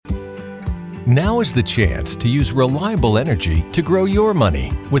Now is the chance to use reliable energy to grow your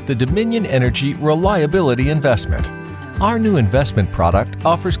money with the Dominion Energy Reliability Investment. Our new investment product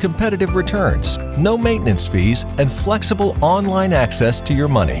offers competitive returns, no maintenance fees, and flexible online access to your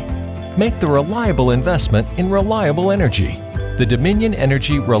money. Make the reliable investment in reliable energy. The Dominion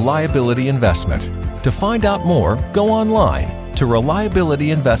Energy Reliability Investment. To find out more, go online to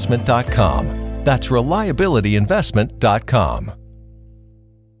reliabilityinvestment.com. That's reliabilityinvestment.com.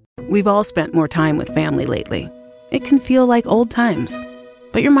 We've all spent more time with family lately. It can feel like old times,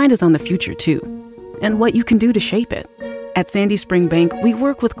 but your mind is on the future too, and what you can do to shape it. At Sandy Spring Bank, we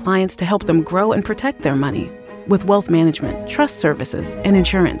work with clients to help them grow and protect their money with wealth management, trust services, and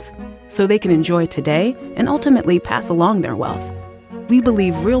insurance, so they can enjoy today and ultimately pass along their wealth. We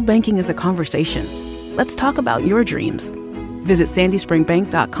believe real banking is a conversation. Let's talk about your dreams. Visit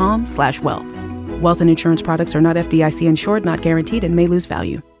sandyspringbank.com/wealth. Wealth and insurance products are not FDIC insured, not guaranteed, and may lose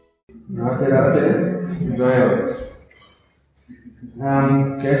value.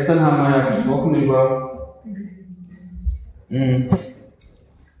 Gestern haben wir ja gesprochen über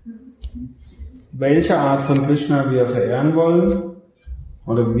welche Art von Krishna wir verehren wollen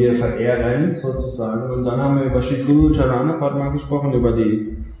oder wir verehren sozusagen. Und dann haben wir über Shri Guru Charana Padma gesprochen, über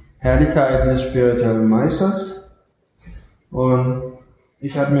die Herrlichkeiten des spirituellen Meisters. Und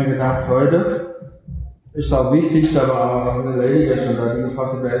ich habe mir gedacht, heute ist auch wichtig, da war auch eine Lady gestern da, die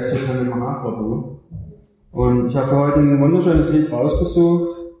gefragt hat, wer ist Chaitanya Mahaprabhu? Und ich habe für heute ein wunderschönes Lied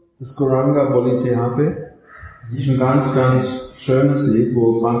rausgesucht, das Gauranga Bolite Habe. Das ist ein ganz, ganz schönes Lied,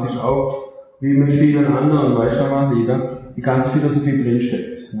 wo praktisch auch, wie mit vielen anderen Vaishnava-Liedern, die ganze Philosophie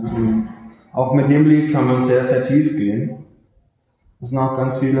drinsteckt. Und auch mit dem Lied kann man sehr, sehr tief gehen. Es sind auch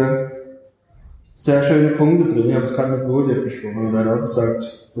ganz viele sehr schöne Punkte drin. Ich habe es gerade mit Gurudev gesprochen und er hat auch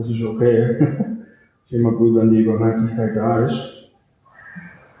gesagt, das ist okay. Ist immer gut, wenn die Übermerksamkeit da ist.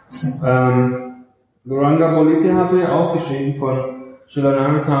 Gauranga Bolite habe ich auch geschrieben von Srila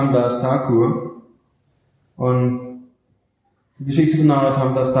Narottam Das Thakur. Und die Geschichte von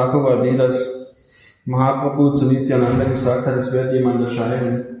Narottam Das Thakur war die, dass Mahaprabhu zu Nityananda gesagt hat, es wird jemand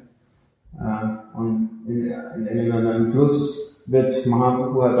erscheinen. Und in einem Fluss hat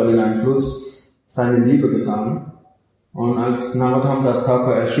dann in einem Fluss seine Liebe getan. Und als Narottam Das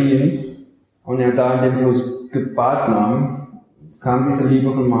Thakur erschien und er da in dem Fluss Bad nahm, kam diese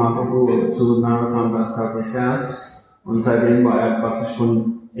Liebe von Mahaprabhu zu Narottam Das Thakurs Herz und seitdem war er praktisch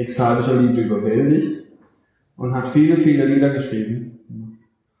von ekstatischer Liebe überwältigt und hat viele, viele Lieder geschrieben.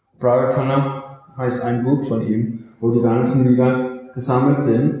 Pravartana heißt ein Buch von ihm, wo die ganzen Lieder gesammelt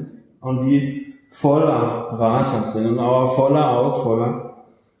sind und die voller Rasa sind und auch voller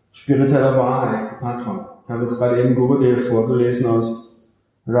spiritueller Wahrheit. Ich habe jetzt gerade eben Gurudev vorgelesen aus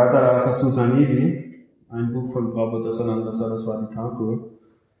Radha Rasa Sutanidhi, ein Buch von Prabhupada Sananda Saraswati Thakur.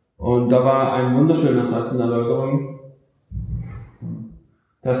 Und da war ein wunderschöner Satz in der Erläuterung.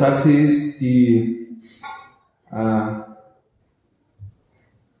 Der Satz hieß,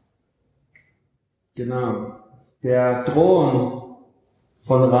 der Thron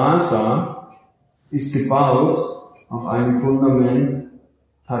von Rasa ist gebaut auf einem Fundament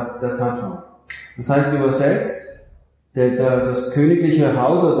der Tattva. Das heißt übersetzt, das königliche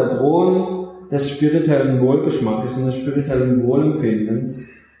Haus oder der Thron des spirituellen Wohlgeschmackes und des spirituellen Wohlempfindens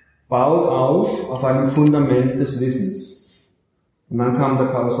baut auf einem Fundament des Wissens. Und dann kam der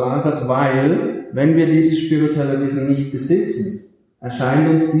Kausalsatz, weil, wenn wir dieses spirituelle Wissen nicht besitzen, erscheint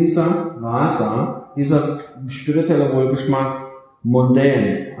uns dieser Rasa, dieser spirituelle Wohlgeschmack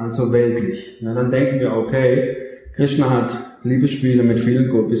mundän, also weltlich. Ja, dann denken wir, okay, Krishna hat Liebesspiele mit vielen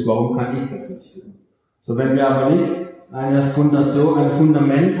Gopis, warum kann ich das nicht? So, wenn wir aber nicht eine Fundation, ein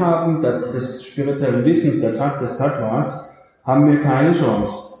Fundament haben des spirituellen Wissens, des Tattvas, haben wir keine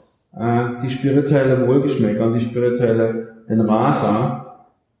Chance, die spirituelle Wohlgeschmäcker und den Rasa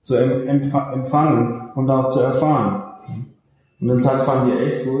zu empfangen und auch zu erfahren. Und den Satz fand ich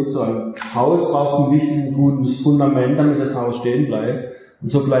echt gut. So ein Haus braucht ein wichtiges, gutes Fundament, damit das Haus stehen bleibt.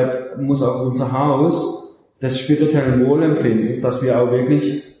 Und so muss auch unser Haus des spirituellen Wohlempfindens, dass wir auch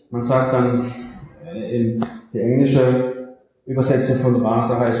wirklich, man sagt dann, in die englische Übersetzung von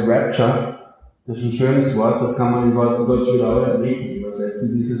Rasa heißt Rapture. Das ist ein schönes Wort, das kann man in Deutsch wieder auch richtig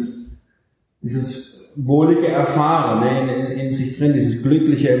übersetzen. Dieses wohlige Erfahren in sich drin, dieses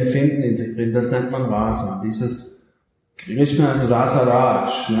glückliche Empfinden in sich drin, das nennt man Rasa. Dieses Krishna ist Rasa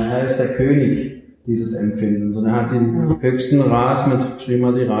Raj, er ist der König dieses Empfindens und er hat den höchsten Ras mit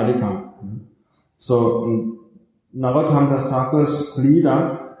Srimati Radhika. So, und Narottam Das Thakurs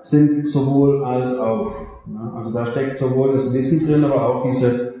Lieder sind sowohl als auch. Also da steckt sowohl das Wissen drin, aber auch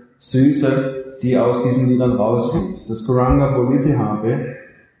diese Süße, die aus diesen Liedern rausfließt. Das Gauranga Bolite Habe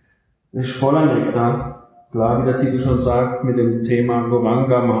ist voller Nektar. Klar, wie der Titel schon sagt, mit dem Thema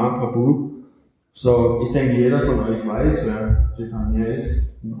Gauranga Mahaprabhu. So, ich denke, jeder von euch weiß, wer Chaitanya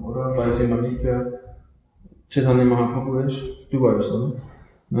ist. Oder weiß jemand nicht, wer Chaitanya Mahaprabhu ist? Du weißt, oder?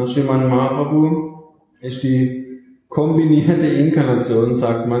 Na, Srimad Mahaprabhu ist die kombinierte Inkarnation,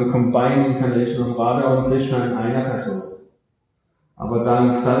 sagt man, Combined Incarnation of Radha und Krishna in einer Person. Aber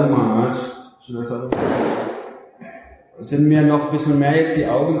dank Sadhu Maharaj, sind mir noch ein bisschen mehr jetzt die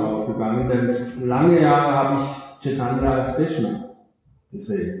Augen aufgegangen, denn lange Jahre habe ich Chaitanya als Krishna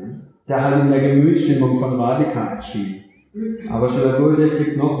gesehen. Ne? Der hat in der Gemütsstimmung von Radhika erschienen. Aber Srila Gurudev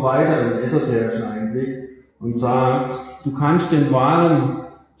gibt noch weiter den esoterischen Einblick und sagt, du kannst den wahren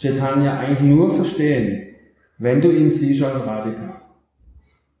Chaitanya eigentlich nur verstehen, wenn du ihn siehst als Radhika.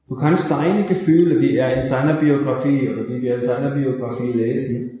 Du kannst seine Gefühle, die er in seiner Biografie oder die wir in seiner Biografie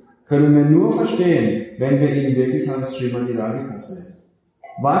lesen, können wir nur verstehen, wenn wir ihn wirklich als Srimati Radhika sehen.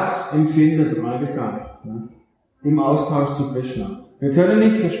 Was empfindet Radhika, ne, im Austausch zu Krishna? Wir können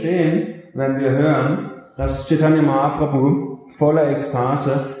nicht verstehen, wenn wir hören, dass Chaitanya Mahaprabhu voller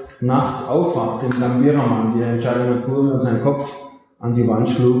Ekstase nachts aufwacht im Gambhira-Mann, wie er in Chaitanya und seinen Kopf an die Wand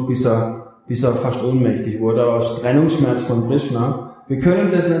schlug, bis er fast ohnmächtig wurde aus Trennungsschmerz von Krishna. Wir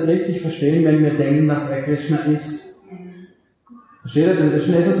können das nicht richtig verstehen, wenn wir denken, dass er Krishna ist. Versteht ihr? Das ist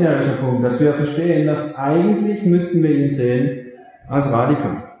ein esoterischer Punkt, dass wir verstehen, dass eigentlich müssten wir ihn sehen als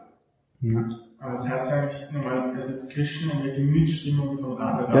Radhika. Ja. Aber das heißt eigentlich nochmal, es ist Krishna in der Gemütsstimmung von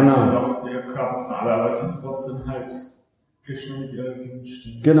Radha, genau. Und auch der Körperfarbe, aber es ist trotzdem halt Krishna mit ihrer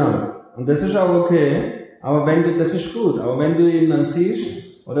Gemütsstimmung. Genau. Und das ist auch okay, aber das ist gut, aber wenn du ihn dann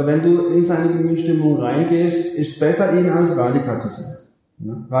siehst, oder wenn du in seine Gemütsstimmung reingehst, ist es besser, ihn als Radhika zu sehen.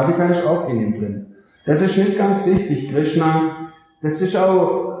 Ja? Radhika ist auch in ihm drin. Das ist nicht ganz wichtig. Krishna, das ist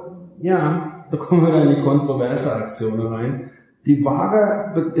auch, ja, da kommen wir dann in die kontroverse Aktion rein. Die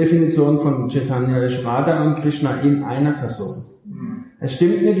wahre Definition von Chaitanya ist Radha und Krishna in einer Person. Es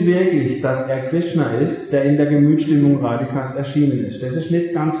stimmt nicht wirklich, dass er Krishna ist, der in der Gemütsstimmung Radhikas erschienen ist. Das ist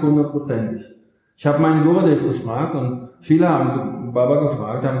nicht ganz 100%. Ich habe meinen Gurudev gefragt und viele haben Baba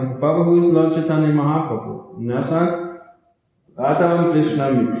gefragt, Baba, who is Lord Chaitanya Mahaprabhu? Und er sagt, Radha und Krishna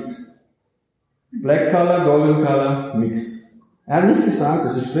mixed. Black Color, Golden Color, mixed. Er hat nicht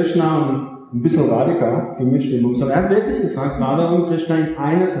gesagt, es ist Krishna und ein bisschen Radhika, Gemütsstimmung, sondern er hat wirklich gesagt, Radha und Krishna in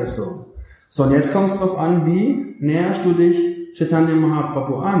einer Person. So, und jetzt kommt es darauf an, wie näherst du dich Chaitanya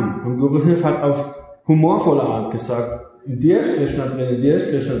Mahaprabhu an? Und Gurudev hat auf humorvolle Art gesagt, in dir ist Krishna drin, in dir ist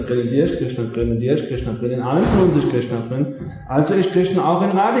Krishna drin, in dir ist Krishna drin, in dir ist Krishna drin, in allen von uns ist Krishna drin. Also ist Krishna auch in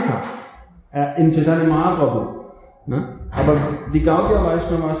Radhika, in Chaitanya Mahaprabhu. Ne? Aber die Gaudiya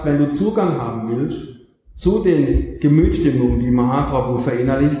weiß noch was, wenn du Zugang haben willst zu den Gemütsstimmungen, die Mahaprabhu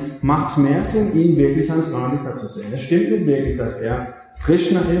verinnerlicht, macht es mehr Sinn, ihn wirklich als Radhika zu sehen. Es stimmt nicht wirklich, dass er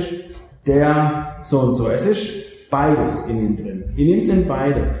Krishna ist, der so und so. Es ist beides in ihm drin. In ihm sind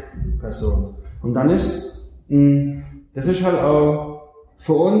beide Personen. Und dann das ist halt auch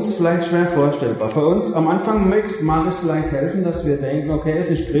für uns vielleicht schwer vorstellbar. Für uns am Anfang mag es vielleicht helfen, dass wir denken, okay, es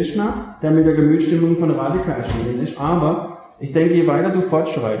ist Krishna, der mit der Gemütsstimmung von Radhika erschienen ist, aber ich denke, je weiter du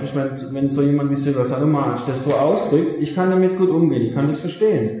fortschreitest, wenn so jemand wie Srila Sadhu Maharaj das so ausdrückt, ich kann damit gut umgehen, ich kann das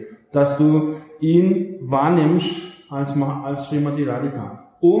verstehen, dass du ihn wahrnimmst als Srimati Radhika,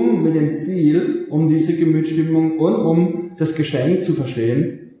 mit dem Ziel, um diese Gemütsstimmung und um das Geschenk zu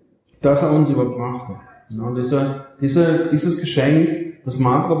verstehen, das er uns überbracht hat. Und dieses Geschenk, das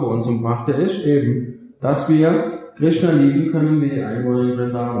Mahaprabhu uns umbrachte, ist eben, dass wir Krishna lieben können wie die Einwohner in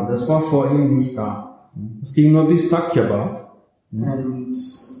Vrindavan. Das war vor ihm nicht da. Es ging nur bis Sakyabha. Und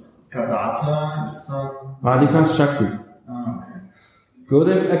Gadata ist dann Radhikas Shakti. okay.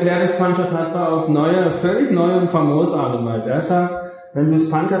 Gurudev erklärt das Panchatattva auf völlig neue und famose Art und Weise. Er sagt, wenn du das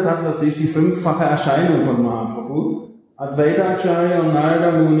Panchatattva siehst, die 5-fache Erscheinung von Mahaprabhu, Advaita Acharya und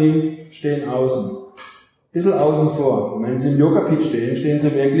Narada Muni stehen außen. Ein bisschen außen vor. Und wenn sie im Yogapit stehen, stehen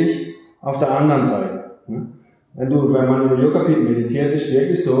sie wirklich auf der anderen Seite. Wenn man im Yogapit meditiert, ist es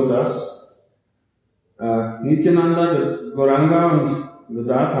wirklich so, dass Nityananda, Gauranga und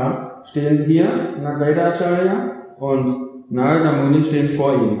Gadata stehen hier in Advaita Acharya und Narada Muni stehen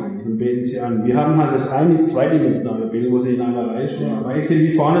vor ihnen eigentlich und beten sie an. Wir haben halt das eine zweidimensionale Bild, wo sie in einer Reihe stehen, aber eigentlich sind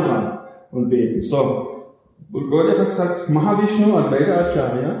die vorne dran und beten. So. Und Gott hat gesagt, Mahavishnu, Advaita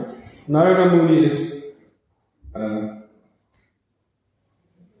Acharya, Narada Muni ist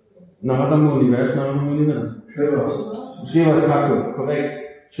Narada Muni, wer ist Narada Muni? Srivas Thakur, korrekt.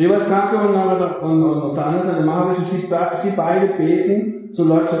 Srivas Thakur und Narada und auf der anderen Seite Mahavishnu, sie beide beten zu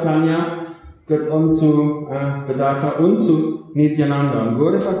Lord Chaitanya und zu Gadata und zu Nityananda. Und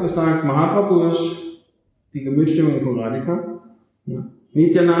Gurudev hat gesagt, Mahaprabhu ist die Gemütsstimmung von Radhika. Ja.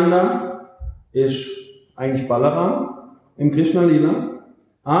 Nityananda ist eigentlich Balaram im Krishna Lila,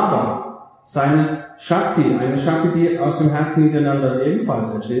 aber seine Shakti, eine Shakti, die aus dem Herzen Nityanandas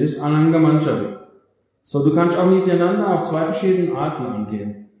ebenfalls entsteht, ist Ananga Manjari. So, du kannst auch Nityananda auf zwei verschiedenen Arten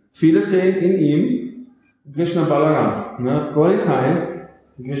angehen. Viele sehen in ihm Krishna Balaram, ne? Golitai,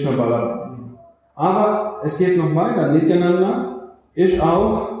 Krishna Balaram. Aber es geht noch weiter. Nityananda ist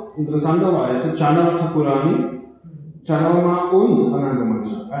auch interessanterweise Chandra Thakurani, Janavama und Ananga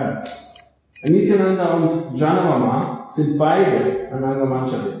Manjari. Nityananda und Janavama sind beide Ananga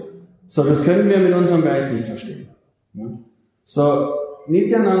Manjari. So, das können wir mit unserem Geist nicht verstehen. So,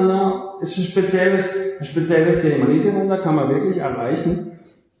 Nityananda ist ein spezielles Thema. Nityananda kann man wirklich erreichen,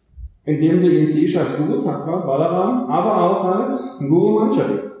 indem du ihn siehst als Guru Tattva, Balaram, aber auch als Guru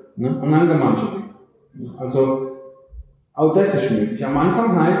Manjari, Ananga Manjari. Also, auch das ist möglich. Am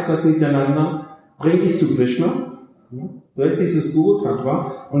Anfang heißt das Nityananda bringt dich zu Krishna, durch dieses Guru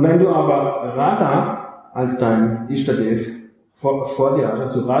Tattva. Und wenn du aber Radha als dein Ishtadev vor dir hast,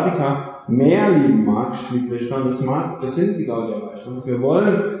 dass du Radhika mehr lieben magst wie Krishna, das sind die Gaudiya Vaishnavas. Wir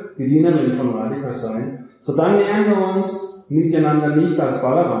wollen die Dienerin von Radhika sein. So, dann nähern wir uns Nityananda nicht als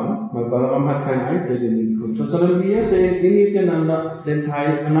Balaram, weil Balaram hat keinen Eintritt in die Kultur, sondern wir sehen in Nityananda den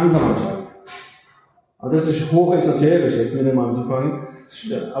Teil Ananga Manjari. Aber das ist hochesoterisch, jetzt mit dem anzufangen.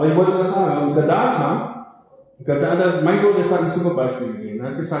 Aber ich wollte was sagen, Gadadha, mein Gott hat ein super Beispiel gegeben.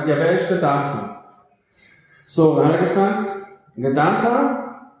 Er hat gesagt, ja, wer ist Gadadha? So, dann hat er gesagt,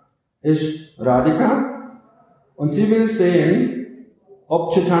 Gadadha ist Radhika und sie will sehen,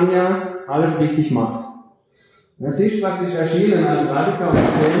 ob Chaitanya alles richtig macht. Sie ist praktisch erschienen als Radhika und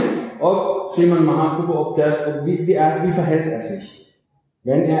sehen, ob Sriman Mahaprabhu, wie verhält er sich,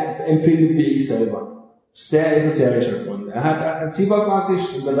 wenn er empfindet wie ich selber. Sehr esoterischer Grund. Sie war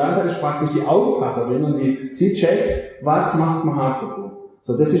praktisch, Gadadha ist praktisch die Aufpasserin und sie checkt, was macht Mahaprabhu.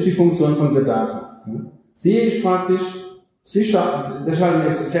 So, das ist die Funktion von Gadadha. Sie ist praktisch, das ist ein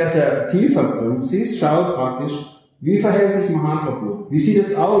sehr, sehr tiefer Grund, sie schaut praktisch, wie verhält sich Mahaprabhu? Wie sieht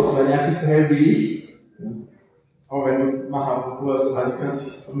es aus, wenn er sich verhält wie ich? Aber wenn du Mahaprabhu als Radhika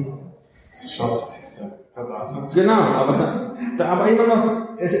siehst, dann schaut sie sich sehr Gadadha. Genau, aber immer noch,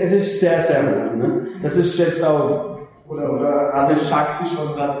 es ist sehr, sehr hoch. Ne? Das ist jetzt auch. Oder alles Shakti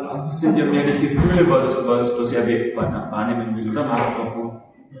schon gerade an. Das sind ja mehr die Gefühle, was er wahrnehmen will, oder Mahaprabhu?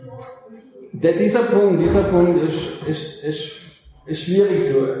 Dieser Punkt ist schwierig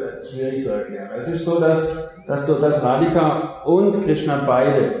zu erklären. Es ist so, dass Radhika und Krishna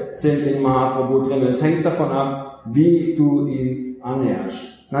beide sind in Mahaprabhu drin. Es hängt davon ab, wie du ihn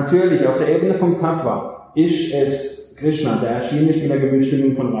annäherst. Natürlich, auf der Ebene vom Tattva ist es Krishna, der erschienen ist in der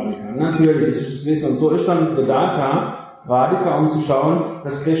Gemütsstimmung von Radhika. Natürlich, das ist das Wissen. Und so ist dann Gadadha Radhika, um zu schauen,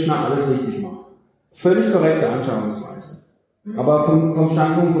 dass Krishna alles richtig macht. Völlig korrekte Anschauungsweise. Aber vom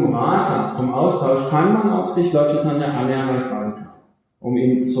Standpunkt vom Rasa, vom Austausch, kann man auch sich Lord Chaitanya annähern als Radhika, um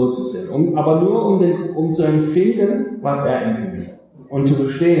ihn so zu sehen. Aber nur um zu empfinden, was er empfindet. Und zu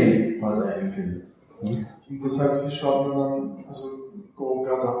verstehen, was er empfindet. Und das heißt, wie schaut man dann, also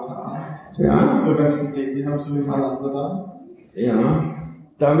Gadadha an? Ja. So ganzen Dinge, die hast du nebeneinander da? Ja.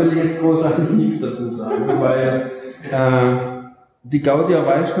 Da will ich jetzt großartig nichts dazu sagen, weil die Gaudiya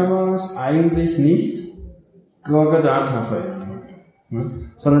Vaishnavas eigentlich nicht Gadadha verehren, ne?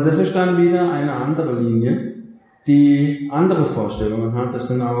 Sondern das ist dann wieder eine andere Linie, die andere Vorstellungen hat. Das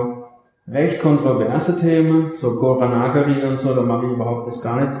sind auch recht kontroverse Themen, so Gauranagari und so, da mag ich überhaupt jetzt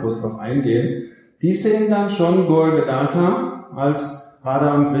gar nicht groß drauf eingehen. Die sehen dann schon Gadadha als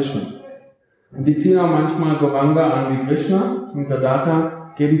Radha und Krishna. Und die ziehen auch manchmal Gauranga an wie Krishna und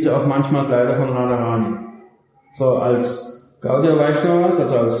Gadadha geben sie auch manchmal Kleider von Radharani. So als Gaudiya Vaishnavas,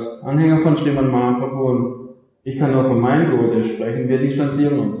 also als Anhänger von Sriman Mahaprabhu, und ich kann nur von meinem Guru sprechen, wir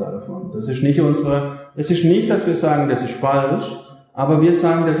distanzieren uns davon. Das ist nicht, dass wir sagen, das ist falsch, aber wir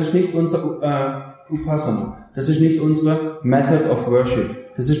sagen, das ist nicht unser Upasana. Das ist nicht unsere Method of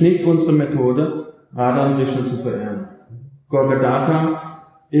Worship. Das ist nicht unsere Methode, Radha und Krishna zu verehren. Gadadha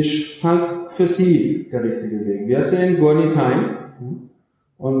ist halt für sie der richtige Weg. Wir sehen Gaunitai,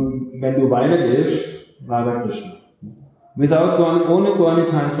 und wenn du weitergehst, Radha Krishna. Ohne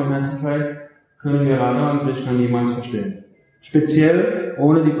Gaunitais Barmherzigkeit können wir Radha und Krishna niemals verstehen. Speziell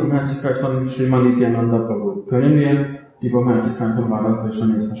ohne die Barmherzigkeit von Sriman Nityananda Prabhu können wir die Barmherzigkeit von Radha und Krishna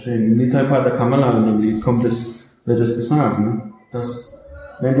nicht verstehen. In Nitai Pada Kamala in dem Lied wird es gesagt, ne?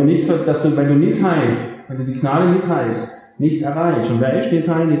 Wenn du die Gnade Nitais nicht erreichst, und wer ist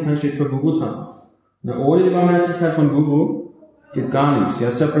Nitai? Nitai steht für Guru Tattva. Ohne die Barmherzigkeit von Guru geht gar nichts.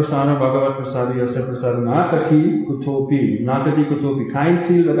 Yasya Prasada Bhagavad Prasada Yasya Prasada Nakati Kutopi. Nakati Kutopi. Kein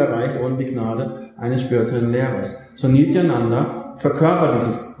Ziel wird erreicht ohne die Gnade eines spirituellen Lehrers. So Nityananda verkörpert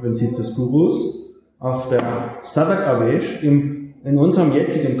dieses Prinzip des Gurus auf der Sadak Avesh in unserem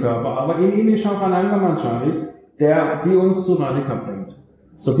jetzigen Körper, aber in ihm ist auch Anandamacharya, die uns zu Radhika bringt.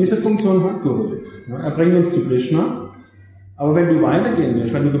 So, diese Funktion hat Gurudev. Er bringt uns zu Krishna, aber wenn du weitergehen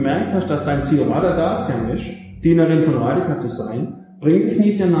willst, wenn du gemerkt hast, dass dein Ziel Radha Dasyam ist, Dienerin von Radhika zu sein, bring dich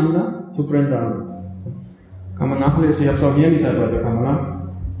Nityananda zu Vrindavan. Kann man nachlesen, ich habe es auch hier nicht bei der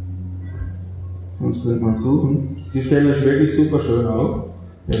Kamera. Sonst will man suchen. Die Stelle ist wirklich super schön auch.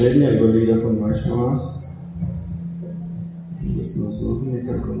 Wir reden ja über Lieder von Vaishnavas. Ich muss jetzt nur suchen, nicht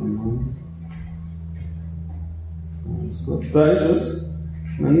dann kommen wir mal. Ganz kurz, da ist es.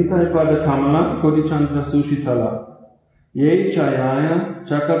 Nanita Pada Kamala, Kodichandra Sushitala. Ye Chayaya,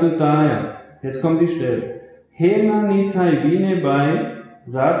 Chakadutaya. Jetzt kommt die Stelle. Hena Nitai Vine bei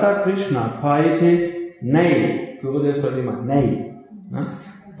Radha Krishna Paite Nei. Gurudev sagt immer Nei.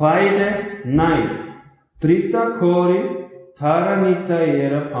 Paite Nei. Trita Kori Taranita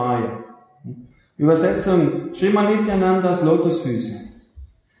Era Paya. Übersetzung: Srimad Nityanandas Lotusfüße,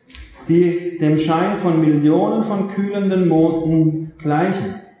 die dem Schein von Millionen von kühlenden Monden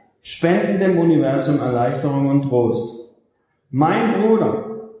gleichen, spenden dem Universum Erleichterung und Trost. Mein Bruder,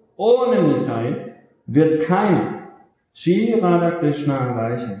 ohne Nitai wird keiner Shri Radha Krishna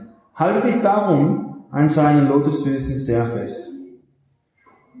erreichen. Halte dich darum an seinen Lotusfüßen sehr fest.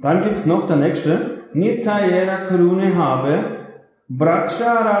 Dann gibt's noch der nächste. Nitayera Karune habe,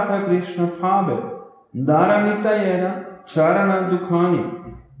 Braksha Radha Krishna habe, Dara Nitayera Charana Dukkani.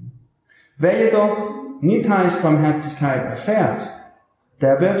 Wer jedoch Nitais Barmherzigkeit erfährt,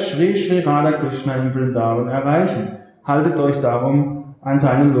 der wird Shri Shri Radha Krishna in Vrindavan erreichen. Haltet euch darum an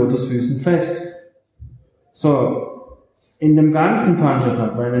seinen Lotusfüßen fest. So, in dem ganzen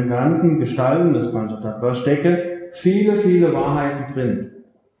Panchatattva, in den ganzen Gestalten des Panchatattva stecken viele, viele Wahrheiten drin.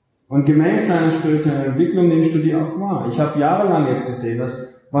 Und gemäß deiner spirituellen Entwicklung nimmst du die auch wahr. Ich habe jahrelang jetzt gesehen,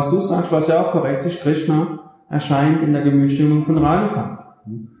 dass, was du sagst, was ja auch korrekt ist, Krishna erscheint in der Gemütsstimmung von Radhika.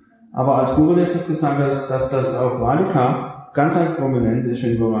 Aber als Gurudev das gesagt hat, dass das auch Radhika ganz prominent ist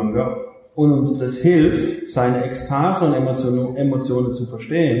in Gauranga und uns das hilft, seine Ekstase und Emotionen zu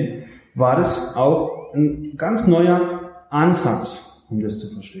verstehen, war das auch ein ganz neuer Ansatz, um das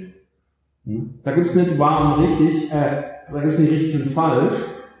zu verstehen. Da gibt's nicht wahr und richtig, da gibt's nicht richtig und falsch,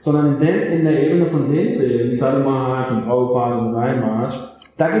 sondern in der Ebene von den Seelen, wie Sadhu Maharaj und Prabhupada und Rai Maharaj,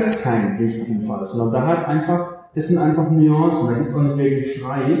 da gibt's keinen richtigen Fall, sondern da hat einfach, das sind einfach Nuancen, da gibt's auch nicht wirklich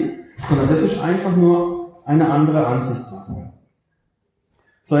Streit, sondern das ist einfach nur eine andere Ansichtssache.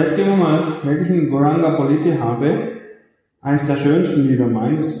 So, jetzt gehen wir mal wirklich in Gauranga Polite habe, eines der schönsten Lieder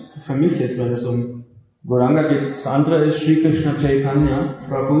meines, für mich jetzt, wenn es um Gauranga geht. Das andere ist Sri Krishna Chaitanya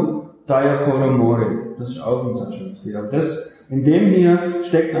Prabhu Daya Kora More. Das ist auch ein sehr schönes Lied. Aber das, in dem hier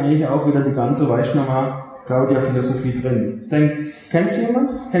steckt eigentlich auch wieder die ganze Vaishnava Gaudiya Philosophie drin. Ich denke, kennt es jemand?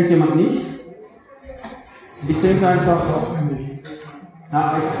 Kennt es jemand nicht? Ich sehe es einfach.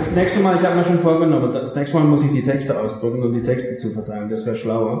 Ja, das nächste Mal, ich habe mir schon vorgenommen, das nächste Mal muss ich die Texte ausdrucken und die Texte zu verteilen. Das wäre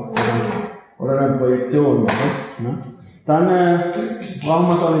schlauer. Oder eine Projektion machen. Ne? Dann brauchen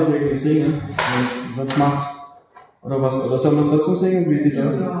wir es auch nicht wirklich singen. Sonst macht's. Oder was? Oder sollen wir es trotzdem singen? Wie sieht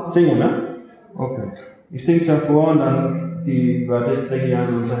das? Singen, ne? Okay. Ich sing's ja vor und dann die Wörter bringe ich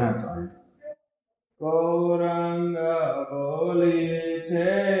an unser Herz ein. Gauranga Bolite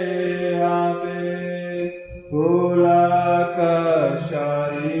Ave Pulaka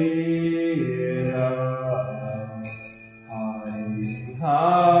Sharira Hari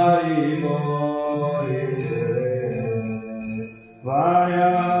Hari Bolite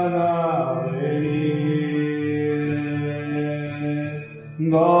Vayana Venire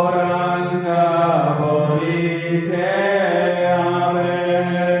Gauranga Bolite Ave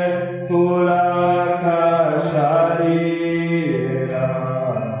Pulaka Sharira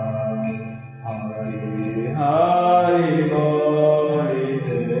Hari Hari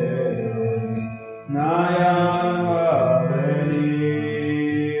Bolite Nayana Venira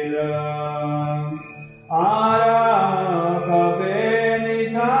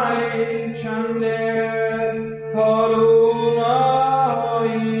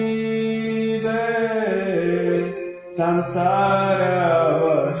Samsara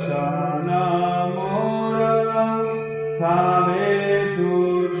Vashana Mora Kave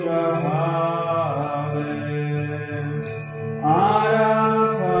Tushahave Ara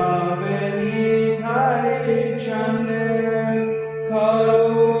Kave Nithai Chande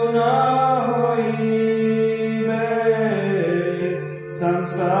Karuna Hoive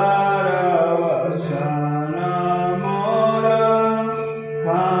Samsara Vashana Mora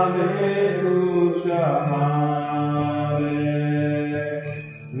Kave Tushahave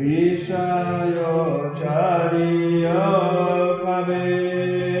Vishayo Chariyo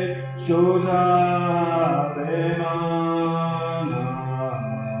Shuddha Vemana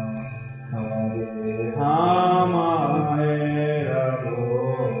Kadehamaeravo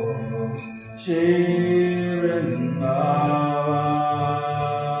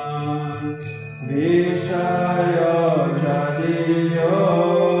Shivrindavan Vishaya Jadiyo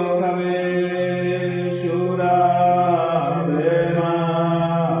Kave Shuddha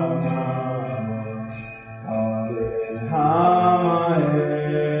Vemana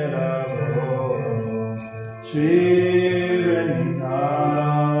Kadehamaeravo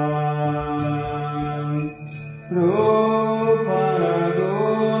Shivrindavan Rupa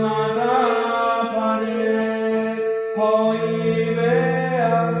Raghunatha Pare Hoive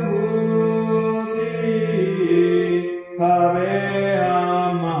Akuti Kave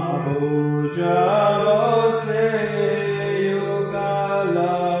Amabuja Vose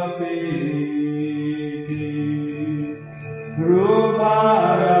Yugalapiti Rupa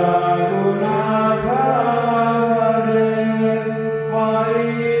Raghunatha Pare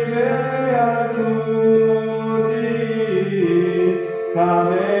Hoive Akuti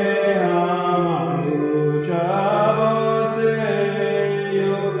Kave Amabuja Vose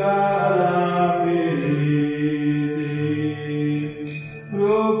Yugalapiti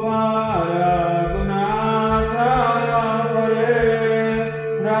Rupa Raghunatha Pare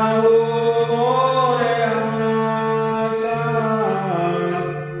Rahu More Hata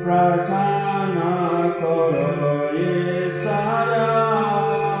Pratana Koro Yesara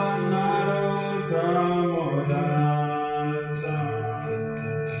Narottamodasa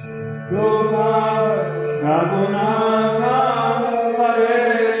Rupa Raghunatha Pare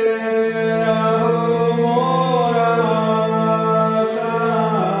Rahu More Hata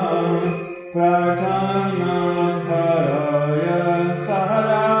Pratana Koro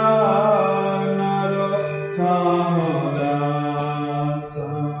Yesara Narottamodasa.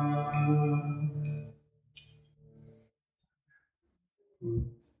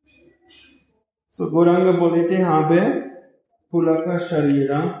 So Gauranga bolite habe Pulaka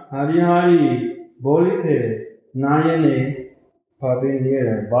Sharira Hari Hari bolite Nayane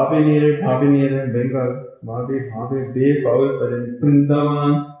Bhabinire Bengal Bhabi B faul bei den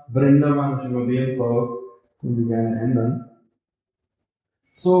Vrindavan schon mal B faul können wir gerne ändern.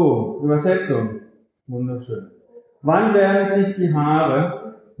 So, Übersetzung. Wunderschön. Wann werden sich die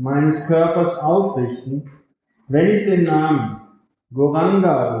Haare meines Körpers aufrichten, wenn ich den Namen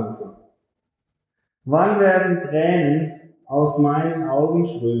Gauranga rufe? Wann werden Tränen aus meinen Augen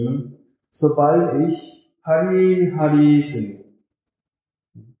strömen, sobald ich Hari Hari singe?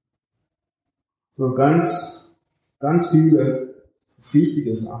 So ganz viele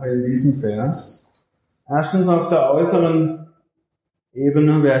wichtige Sachen in diesem Vers. Erstens, auf der äußeren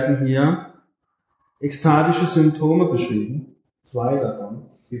Ebene werden hier ekstatische Symptome beschrieben. 2 davon.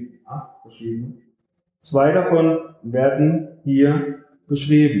 Es gibt 8 verschiedene. 2 davon werden hier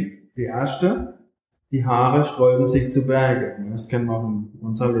beschrieben. Die erste, die Haare sträuben sich zu Berge. Das kennen wir auch in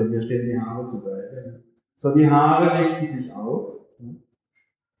unserem Leben. Hier stehen die Haare zu Berge. So, die Haare richten sich auf.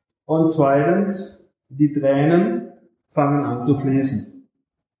 Und zweitens, die Tränen fangen an zu fließen.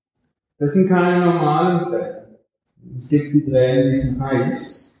 Das sind keine normalen Tränen. Es gibt die Tränen, die sind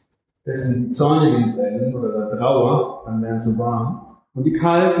heiß. Das sind die zornigen Tränen oder der Trauer, dann werden sie warm. Und die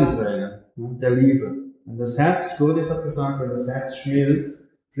kalten Tränen, der Liebe. Wenn das Herz, Gurdjieff hat gesagt, wenn das Herz schmilzt,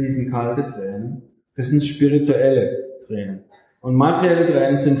 fließen kalte Tränen. Das sind spirituelle Tränen. Und materielle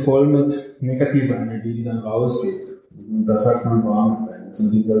Tränen sind voll mit negativer Energie, die dann rausgeht. Und da sagt man warme Tränen. Also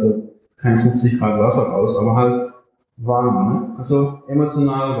die also kein 50 Grad Wasser raus, aber halt warm, ne? Also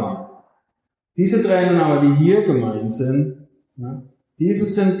emotional warm. Diese Tränen aber, die hier gemeint sind, ne? Diese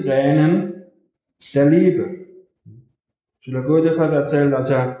sind Tränen der Liebe. Srila Gurdjieff hat erzählt, als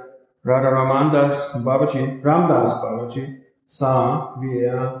er Radha Babaji sah, wie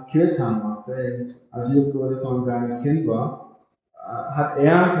er Kirtan machte, als Gurdjieff noch ein kleines Kind war, hat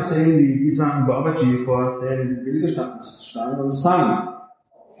er gesehen, wie dieser Babaji vor dem Bilde stand und sang.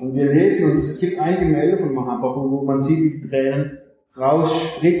 Und wir lesen uns, es gibt ein Gemälde von Mahaprabhu, wo man sieht, wie die Tränen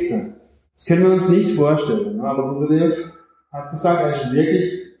rausspritzen. Das können wir uns nicht vorstellen, aber Gurdjieff hat gesagt, er hat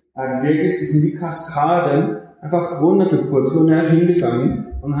wirklich, die sind wie Kaskaden, einfach runtergeputzt und er ist hingegangen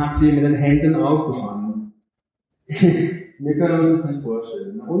und hat sie mit den Händen aufgefangen. Wir können uns das nicht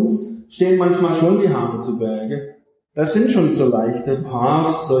vorstellen. Uns stehen manchmal schon die Haare zu Berge. Das sind schon so leichte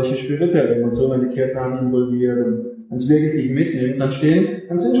Paths, solche spirituelle Emotionen, wenn die Kirtan involviert und wenn es wirklich dich mitnimmt, dann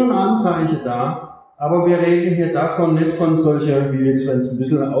sind schon Anzeichen da. Aber wir reden hier davon nicht von solcher, wie jetzt, wenn es ein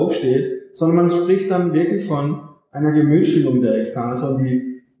bisschen aufsteht, sondern man spricht dann wirklich von einer Gemütstimmung der Ekstase und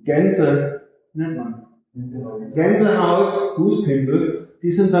die Gänsehaut, Goose Pimples,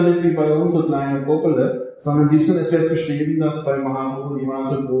 die sind dann nicht wie bei uns so kleine Bobbele, sondern es wird beschrieben, dass bei Mahaprabhu, die waren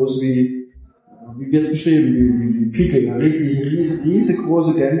so groß wie wird beschrieben, wie Pickling, richtig riesige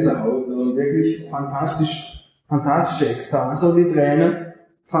große Gänsehaut, und wirklich fantastische Ekstase, und die Tränen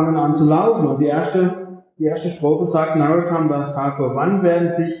fangen an zu laufen, und die erste Strophe sagt, Narottam Das Thakur, wann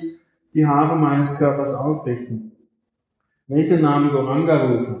werden sich die Haare meines Körpers aufrichten, wenn ich den Namen Gauranga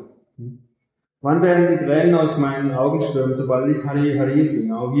rufe? Wann werden die Tränen aus meinen Augen stürmen, sobald ich Hari Hari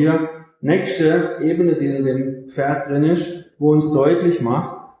singe? Auch hier, nächste Ebene, die in dem Vers drin ist, wo uns deutlich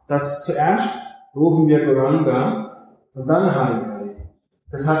macht, dass zuerst rufen wir Gauranga und dann Hari Hari.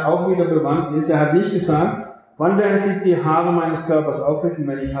 Das hat auch wieder Bewandtnis. Er hat nicht gesagt, wann werden sich die Haare meines Körpers aufrichten,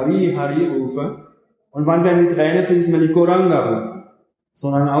 wenn ich Hari Hari rufe, und wann werden die Tränen fließen, wenn ich Gauranga rufe.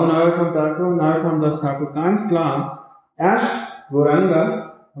 Sondern auch Narottam Das Thakur, ganz klar, erst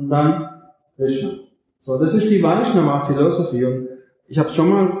Gauranga und dann Krishna. So, das ist die Vaishnava-Philosophie, und ich habe schon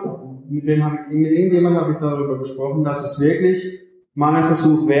mal, mit irgendjemandem habe ich darüber gesprochen, dass es wirklich mal ein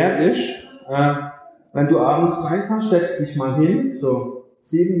Versuch wert ist, wenn du abends Zeit hast, setz dich mal hin, so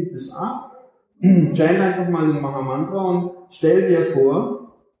 7 bis 8, chant einfach mal den Mahamantra und stell dir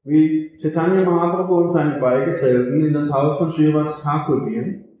vor, wie Chaitanya Mahaprabhu und seine Beigeselten in das Haus von Srivas Thakur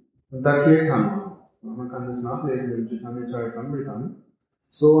gehen und da Kirtan machen. Man kann das nachlesen im Chaitanya Charitamrita.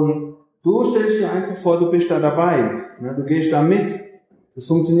 So, und du stellst dir einfach vor, du bist da dabei, ne? Du gehst da mit. Das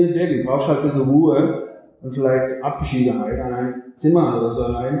funktioniert wirklich. Du brauchst halt ein bisschen Ruhe und vielleicht Abgeschiedenheit, an einem Zimmer oder so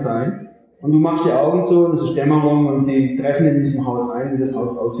allein sein. Und du machst die Augen zu, und es ist Dämmerung, und sie treffen in diesem Haus ein. Wie das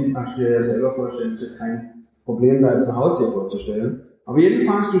Haus aussieht, kannst du dir ja selber vorstellen. Es ist kein Problem, da jetzt ein Haus dir vorzustellen. Aber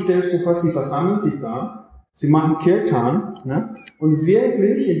jedenfalls, du stellst dir vor, sie versammeln sich da, sie machen Kirtan, ne? Und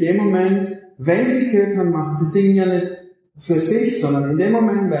wirklich in dem Moment, wenn sie Kirtan machen, sie singen ja nicht für sich, sondern in dem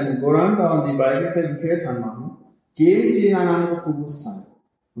Moment, wenn Gauranga und die Beigeselten Kirtan machen, gehen sie in ein anderes Bewusstsein.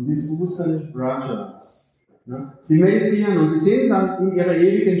 Und dieses Bewusstsein ist Brajas. Ne? Sie meditieren und sie sind dann in ihrer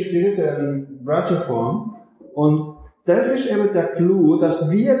ewigen spirituellen Braja-Form. Und das ist eben der Clou,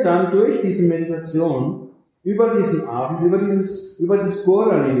 dass wir dann durch diese Meditation über diesen Abend, über dieses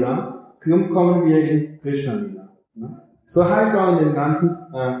Gaura-Lila, kommen wir in Krishna-Lila. Ne? So heißt auch in den ganzen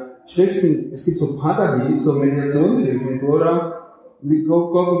Schriften, es gibt so Padati, so Meditationshilfen,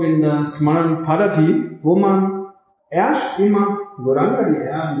 Govinda Smaran Padati, wo man erst immer Gauranga die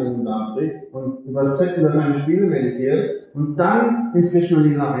Erden darbringt und über seine Spiele meditiert und dann ins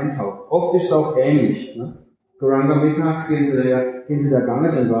Krishna-Lila eintaucht. Oft ist es auch ähnlich. Ne? Gauranga mittags gehen sie der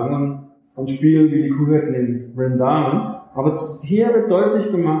Ganges entlang und spielen wie die Kuhhirten in Vrindavan. Aber hier wird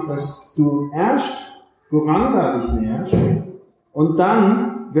deutlich gemacht, dass du erst Gauranga dich näherst und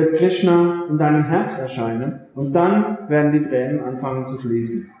dann wird Krishna in deinem Herz erscheinen und dann werden die Tränen anfangen zu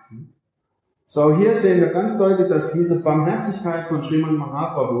fließen. So, hier sehen wir ganz deutlich, dass diese Barmherzigkeit von Sriman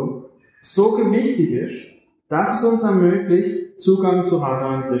Mahaprabhu so gewichtig ist, dass es uns ermöglicht, Zugang zu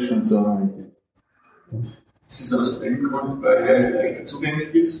Radha und Krishna zu erreichen. Ist das aus dem Grund, weil er leichter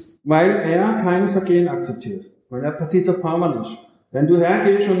zugänglich ist? Weil er keine Vergehen akzeptiert. Weil er Patita Pavan ist. Wenn du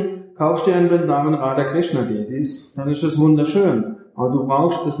hergehst und kaufst dir einen Vrindavan Radha Krishna Deities, dann ist das wunderschön. Aber du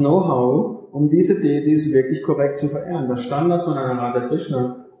brauchst das Know-how, um diese Deities wirklich korrekt zu verehren. Der Standard von einer Radha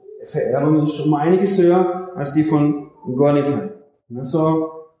Krishna Verehrung ist um einiges höher als die von Gaur-Nitai.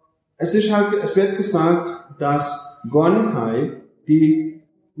 Also, es wird gesagt, dass Gaur-Nitai die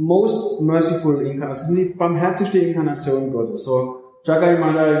most merciful Inkarnation, die barmherzigste Inkarnation Gottes, so Jagai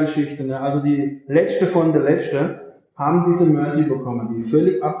Madara-Geschichte, ne? Also die letzte von der Letzte, haben diese Mercy bekommen, die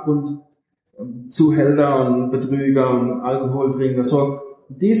völlig Zuhälter und Betrüger und Alkoholtrinker. So,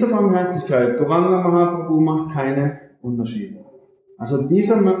 diese Barmherzigkeit, Gauranga Mahaprabhu macht keine Unterschiede. Also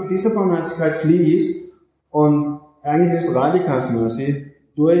diese Barmherzigkeit fließt und eigentlich ist Radhikas Mercy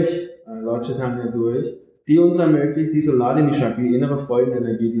durch Lord Chaitanya durch, die uns ermöglicht, diese Ladini Shakti, innere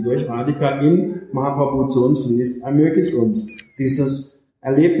Freudenenergie, die durch Radhika in Mahaprabhu zu uns fließt, ermöglicht uns dieses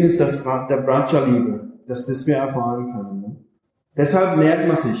Erlebnis der Braja-Liebe, das wir erfahren können. Ne? Deshalb nährt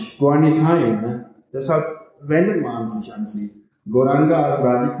man sich, Gaur-Nitai, ne? Deshalb wendet man sich an sie. Gauranga als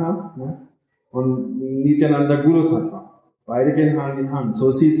Radhika, ne? Und Nityananda Guru Tattva. Beide gehen Hand in Hand.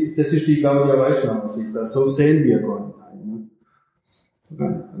 Das ist die Gaudiya Vaishnava Sicht. So sehen wir Gaur-Nitai.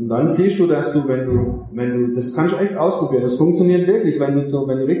 Ne? Und dann siehst du, dass du, wenn du, das kannst du echt ausprobieren. Das funktioniert wirklich, wenn du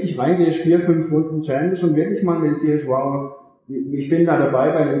richtig reingehst, 4-5 Runden chantest und wirklich mal meditierst, wow, ich bin da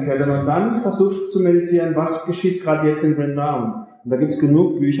dabei bei den Kellern, und dann versuchst du zu meditieren, was geschieht gerade jetzt in Vrindavan. Und da gibt's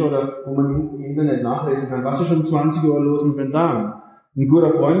genug Bücher, wo man im Internet nachlesen kann, was ist um 20 Uhr los in Vrindavan. Ein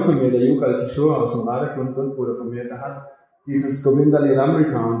guter Freund von mir, der Yugal Kishore aus dem Radhakund, Grundbruder von mir, der hat dieses Govinda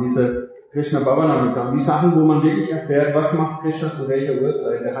Lilamrita und diese Krishna Bhavanamrita. Die Sachen, wo man wirklich erfährt, was macht Krishna zu welcher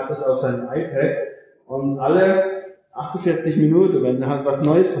Uhrzeit. Er hat das auf seinem iPad und alle 48 Minuten, wenn halt was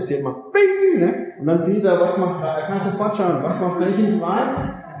Neues passiert, macht Bing, ne? Und dann sieht er, was macht er kann sofort schauen, was macht, wenn ich ihn frage.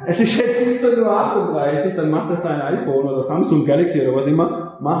 Es ist jetzt 17:38 Uhr, dann macht er sein iPhone oder Samsung Galaxy oder was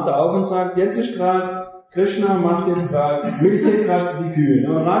immer, macht er auf und sagt, jetzt ist gerade, Krishna macht jetzt gerade, milcht jetzt gerade die Kühe. Ne?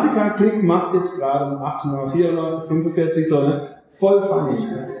 Und Radhika Klick macht jetzt gerade um 18:04 oder 45 so, ne? Voll funny.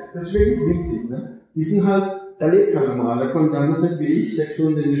 Das ist wirklich witzig, ne? Die sind halt, da lebt keiner mal, der muss nicht wie ich 6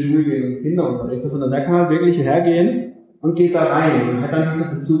 Stunden in die Schule gehen und Kinder unterrichten, sondern der kann halt wirklich hergehen und geht da rein und hat dann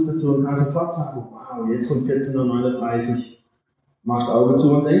diesen Bezug dazu und kann sofort sagen, wow, jetzt um 14:39 Uhr macht Augen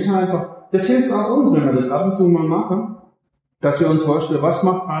zu und denkst einfach, das hilft auch uns, wenn wir das ab und zu mal machen, dass wir uns vorstellen, was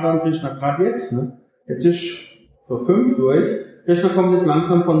macht Radha und Krishna gerade jetzt, ne? Jetzt ist vor 5 durch, Krishna kommt jetzt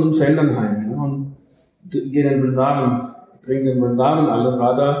langsam von den Feldern heim, ne? Und geht in den Vrindavan, bringen den Vrindavan alle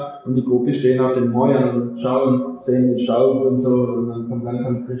Radha und die Gopis stehen auf den Mäuern und schauen, sehen den Staub und so und dann kommt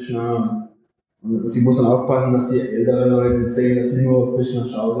langsam Krishna und sie muss dann aufpassen, dass die älteren Leute sehen, dass sie nur auf Krishna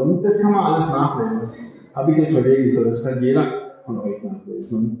schauen und das kann man alles nachlesen, das habe ich nicht verwegen, so das kann jeder von euch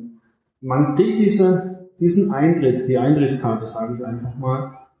nachlesen. Und man kriegt diesen Eintritt, die Eintrittskarte, sage ich einfach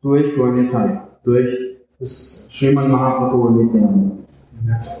mal, durch Guanitai, durch das Srimad Mahaprabhu und Nityananda. In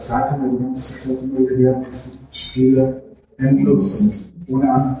der Zeit haben wir die ganze Zeit immer gehört, dass die Spiele endlos sind,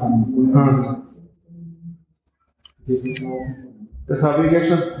 ohne Anfang, ohne Ende. Das habe ich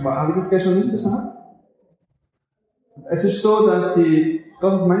das gestern nicht gesagt? Es ist so, dass doch, ich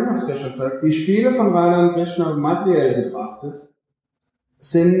habe es gestern gesagt, die Spiele von Radha und Krishna materiell betrachtet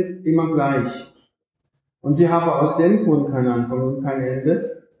sind immer gleich. Und sie haben aus dem Grund keinen Anfang und kein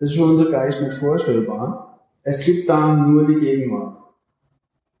Ende. Das ist für unser Geist nicht vorstellbar. Es gibt da nur die Gegenwart.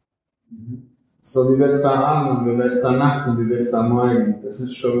 So, wie wird es da Abend und wie wird es da Nacht und wie wird es da Morgen? Das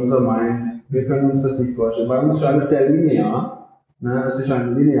ist für unser Mind. Wir können uns das nicht vorstellen. Bei uns ist alles sehr linear. Ne? Es ist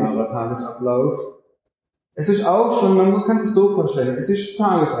ein linearer Tagesablauf. Es ist auch schon, man kann sich so vorstellen, es ist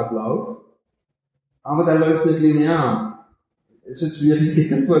Tagesablauf, aber der läuft nicht linear. Es ist schwierig, sich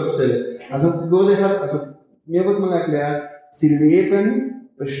das vorzustellen. Mir wird mal erklärt, sie leben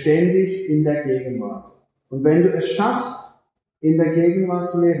beständig in der Gegenwart. Und wenn du es schaffst, in der Gegenwart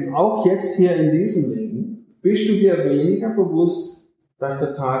zu leben, auch jetzt hier in diesem Leben, bist du dir weniger bewusst, dass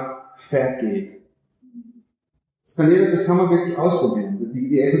der Tag vergeht. Das kann man wirklich ausprobieren.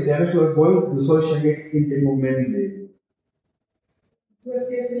 Die esoterischen Leute wollen, du sollst ja jetzt in dem Moment leben. Du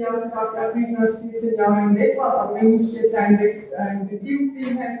hast gestern ja auch gesagt, auch nicht nur aus 14 Jahren weg warst, aber wenn ich jetzt eine Beziehung zu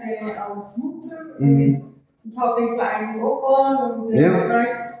ihm hätte als Mutter und ich habe den kleinen Opa und der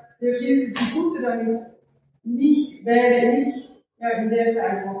weiß, der schießt die Gute, dann wäre ich in der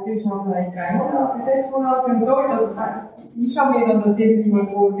Zeit, wo ich noch vielleicht 3 Monate, 6 Monate und so. Also das heißt, ich habe mir dann das irgendwie mal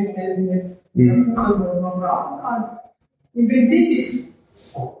vorgestellt, dass man das mal fragen kann. Im Prinzip ist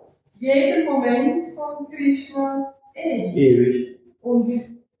jeder Moment von Krishna ewig. Und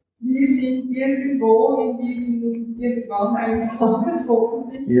wir sind irgendwo in diesem irgendwann eines Tages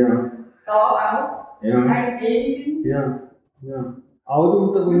hoffentlich da auch ein ewigen.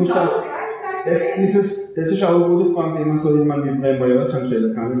 Das ist auch eine gute Frage, die man so jemand wie Prem Bayochan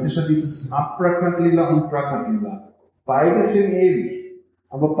stellen kann. Es ist ja dieses Aprakat-Lila und Prakat-Lila. Beide sind ewig.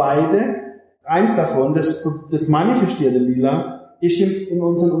 Aber eins davon, das manifestierte Lila, ist in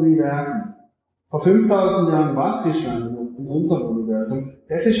unserem Universum. Vor 5000 Jahren war Krishna in unserem Universum.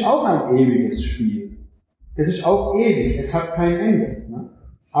 Das ist auch ein ewiges Spiel. Das ist auch ewig. Es hat kein Ende. Ne?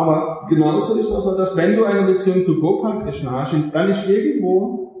 Aber genauso ist es auch so, dass wenn du eine Beziehung zu Gopal Krishna hast, dann ist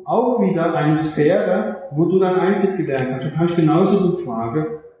irgendwo auch wieder eine Sphäre, wo du dann Eintritt gewähren kannst. Du kannst genauso gut fragen,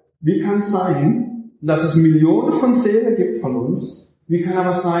 wie kann es sein, dass es Millionen von Seelen gibt von uns? Wie kann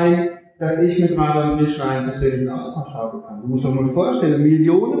aber sein, dass ich mit Radha und Krishna einen persönlichen Austausch haben kann? Du musst dir mal vorstellen,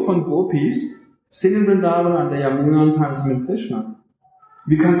 Millionen von Gopis sind in Vrindavan an der Yamuna und tanzen mit Krishna.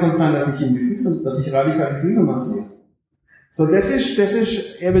 Wie kann es dann sein, dass ich Radhika die Füße massiere? So, das ist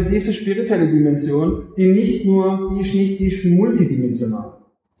eben diese spirituelle Dimension, die ist multidimensional.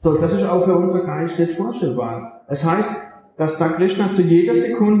 So, das ist auch für unser Geist nicht vorstellbar. Es heißt, dass da Krishna zu jeder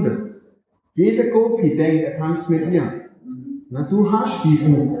Sekunde, jeder Gopi denkt, er tanzt mit ihr. Na, du hast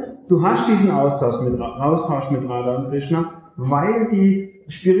diesen Austausch mit Radha und Krishna, weil die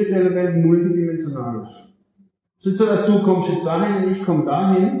spirituelle Welt multidimensional ist. Es ist so, dass du kommst jetzt dahin und ich komme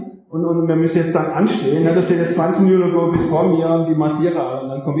dahin und wir müssen jetzt dann anstehen, da steht jetzt 20 Millionen Gopis vor mir und die massiere alle und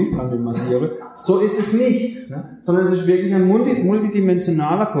dann komme ich dran, die massiere. So ist es nicht, ne? Sondern es ist wirklich ein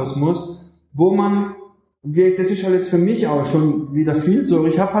multidimensionaler Kosmos, wo das ist halt jetzt für mich auch schon wieder viel so,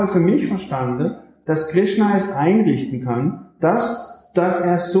 ich habe halt für mich verstanden, dass Krishna es einrichten kann, dass dass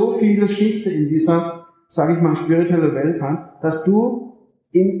er so viele Schichten in dieser, sage ich mal, spirituellen Welt hat, dass du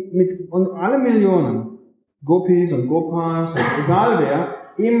und alle Millionen Gopis und Gopas, und egal wer,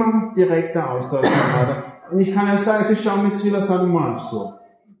 immer direkter Austausch hat. Und ich kann euch sagen, es ist schon mit Srila Sadhu Maharaj so.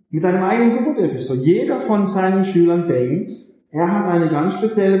 Mit einem eigenen Gurudev ist so. Jeder von seinen Schülern denkt, er hat eine ganz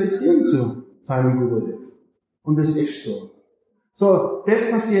spezielle Beziehung zu seinem Gurudev. Und das ist so. So,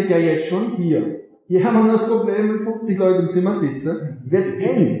 das passiert ja jetzt schon hier. Hier haben wir das Problem, wenn 50 Leute im Zimmer sitzen, wird's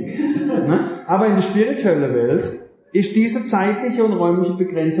eng. Ne? Aber in der spirituellen Welt ist diese zeitliche und räumliche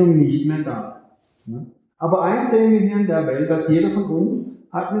Begrenzung nicht mehr da. Ne? Aber eins sehen wir hier in der Welt, dass jeder von uns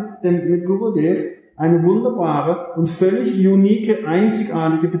hat mit Gurudev eine wunderbare und völlig unique,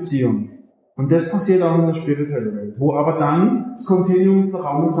 einzigartige Beziehung. Und das passiert auch in der spirituellen Welt, wo aber dann das Kontinuum der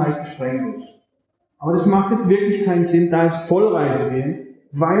Raum und Zeit gesprengt ist. Aber das macht jetzt wirklich keinen Sinn, da jetzt voll reinzugehen,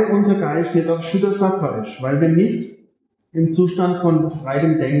 weil unser Geist nicht auf Shuddha Sattva ist, weil wir nicht im Zustand von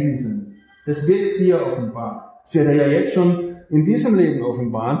befreitem Denken sind. Das wird hier offenbar. Das wird ja jetzt schon in diesem Leben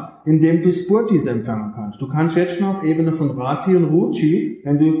offenbart, indem du Spurtis empfangen kannst. Du kannst jetzt schon auf Ebene von Rati und Ruchi,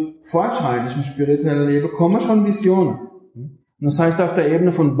 wenn du fortschreitest im spirituellen Leben, kommen schon Visionen. Und das heißt, auf der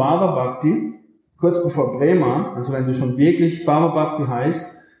Ebene von Bhava Bhakti, kurz bevor Prema, also wenn du schon wirklich Bhava Bhakti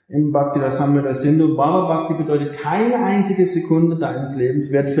heißt, im Bhakti Rasamrita Sindhu, Bhava Bhakti bedeutet, keine einzige Sekunde deines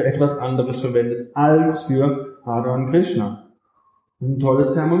Lebens wird für etwas anderes verwendet, als für Radha und Krishna. Ein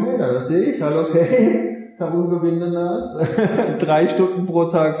tolles Thermometer, das sehe ich, hallo, okay. Darum gewinnen das. 3 Stunden pro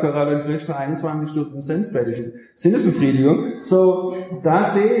Tag für Radha und Krishna, 21 Stunden Sinnesbefriedigung. So, da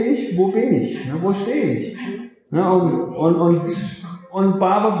sehe ich, wo bin ich, ne, wo stehe ich. Ne, und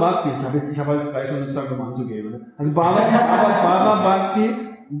Bhava Bhakti, ich habe jetzt 3 Stunden gesagt, um anzugeben. Ne? Also Bhava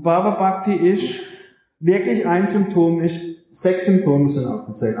Bhakti ist wirklich ein Symptom, 6 Symptome sind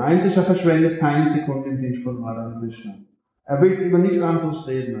aufgezählt. Eins ist, er verschwendet keine Sekunde im Dienst von Radha und Krishna. Er will über nichts anderes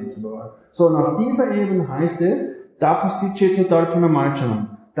reden als über. So, und auf dieser Ebene heißt es, da passiert Citta Darpana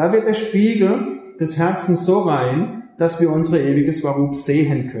Marjanam. Da wird der Spiegel des Herzens so rein, dass wir unsere ewige Swarup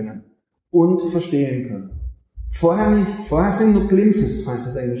sehen können und verstehen können. Vorher nicht. Vorher sind nur Glimpses, heißt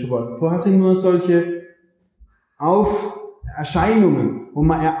das englische Wort. Vorher sind nur solche Erscheinungen, wo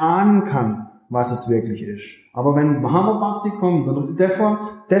man erahnen kann, was es wirklich ist. Aber wenn Bhava Bhakti kommt, und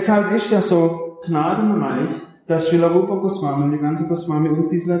deshalb ist ja so gnadenreich, dass Srila Rupa Goswami und die ganze Goswami uns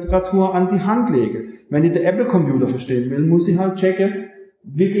diese Literatur an die Hand legen. Wenn die der Apple-Computer verstehen will, muss sie halt checken,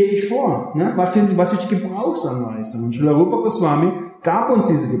 wie gehe ich vor? Ne? Was ist die Gebrauchsanweisung? Und Srila Rupa Goswami gab uns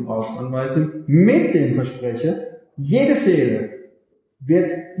diese Gebrauchsanweisung mit dem Versprechen, jede Seele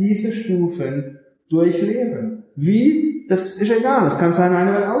wird diese Stufen durchleben. Wie? Das ist egal. Das kann sein,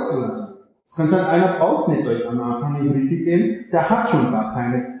 einer wird ausgelassen. Es kann sein, einer braucht nicht durch Anatha Nivriti gehen, der hat schon gar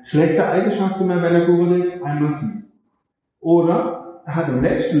keine schlechte Eigenschaften mehr, wenn er Gurudev einmal sieht. Oder er hat im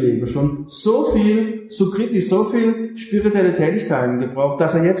letzten Leben schon so viel Sukriti, so viel spirituelle Tätigkeiten gebraucht,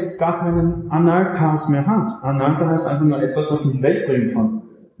 dass er jetzt gar keinen Anarthas mehr hat. Anartha heißt einfach nur etwas, was nicht wegbringt von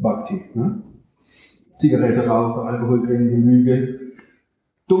Bhakti. Ne? Zigarette rauchen, Alkohol trinken, Lüge.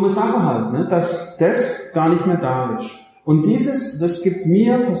 Dumme Sache halt, ne? Dass das gar nicht mehr da ist. Und das gibt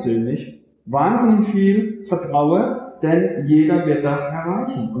mir persönlich wahnsinnig viel Vertrauen, denn jeder wird das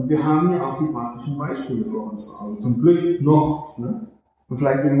erreichen. Und wir haben ja auch die praktischen Beispiele vor uns. Zum Glück noch. Ne? Und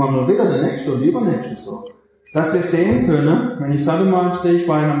vielleicht irgendwann mal wieder der nächste oder übernächste so. Dass wir sehen können, wenn ich Sadhu Maharaj sehe, ich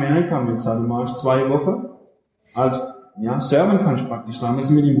war in Amerika mit Sadhu Maharaj 2 Wochen, als Servant kann ich praktisch sagen, wir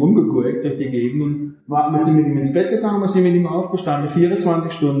sind mit ihm rumgeguckt durch die Gegend und wir sind mit ihm ins Bett gegangen, wir sind mit ihm aufgestanden,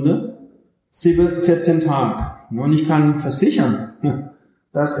 24 Stunden, 14 Tage. Und ich kann versichern,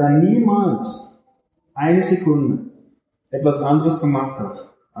 dass er niemals eine Sekunde etwas anderes gemacht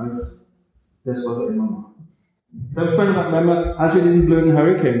hat, als das, was er immer macht. Selbst als wir diesen blöden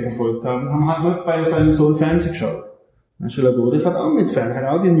Hurricane verfolgt haben, hat man bei seinem Sohn Fernsehen geschaut. Srila Gurudev hat auch mit Fernsehen,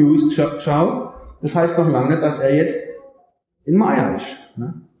 hat auch die News geschaut. Das heißt noch lange, dass er jetzt in Maya ist.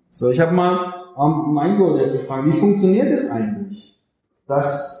 So, ich habe mal mein Gurudev gefragt, wie funktioniert das eigentlich?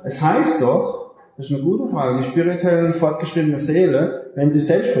 Es heißt doch, das ist eine gute Frage, die spirituellen fortgeschrittene Seele, wenn sie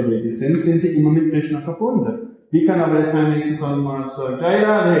selbstverwirklicht sind sie immer mit Krishna verbunden. Wie kann aber jetzt ein nächstes Mal sagen,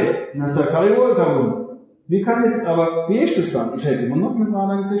 Jaila, hey, wie ist das dann? Ich hätte immer noch mit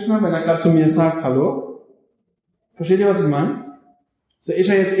Radha und Krishna, wenn er gerade zu mir sagt, hallo? Versteht ihr, was ich meine? So ist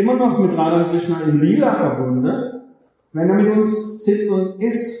er jetzt immer noch mit Radha und Krishna in Lila verbunden, wenn er mit uns sitzt und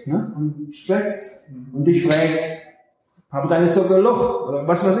isst, ne? Und schwätzt und dich fragt, habe deine Socke Loch, oder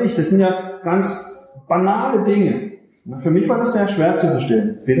was weiß ich, das sind ja ganz banale Dinge. Für mich war das sehr schwer zu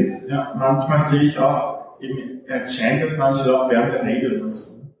verstehen. Bitte? Ja, manchmal sehe ich auch, eben, er chantet manchmal auch während der Regel und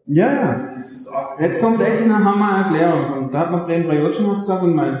so. Ja. Jetzt kommt echt eine Hammer-Erklärung. Und da hat man Prem Prayot schon was gesagt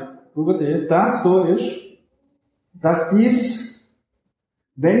und mein Bruder Dave, das so ist, dass dies,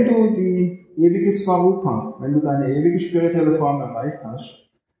 wenn du die ewige Svarupa, wenn du deine ewige spirituelle Form erreicht hast,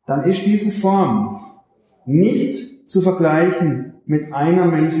 dann ist diese Form nicht zu vergleichen mit einer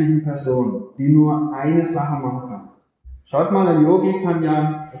menschlichen Person, die nur eine Sache machen kann. Schaut mal, ein Yogi kann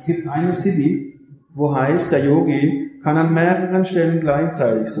ja, es gibt eine Siddhi, wo heißt, der Yogi kann an mehreren Stellen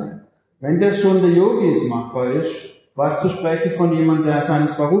gleichzeitig sein. Wenn das schon der Yogis machbar ist, was zu sprechen von jemandem, der seinen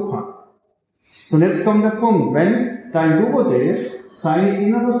Svarup hat. So, und jetzt kommt der Punkt, wenn dein Gurudev seine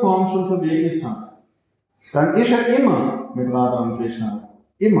innere Form schon verwirklicht hat, dann ist er immer mit Radha und Krishna.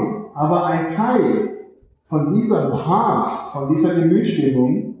 Immer. Aber ein Teil von dieser Bhav, von dieser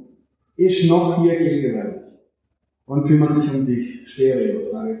Gemütsstimmung, ist noch hier gegenwärtig und kümmert sich um dich. Stereo,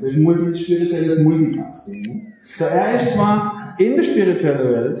 sage ich. Das ist spirituelles Multitasking. Ne? So, er ist zwar in der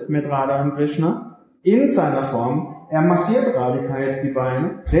spirituellen Welt mit Radha und Krishna, in seiner Form, er massiert Radhika jetzt die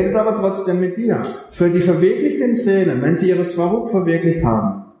Beine, redet aber trotzdem mit dir. Für die verwirklichten Seelen, wenn sie ihre Svarup verwirklicht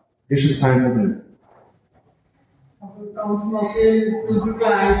haben, ist es kein Problem. Also ganz materiell zu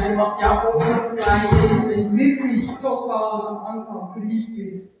vergleichen, macht ja auch einen Vergleich, wenn du wirklich total am Anfang verliebt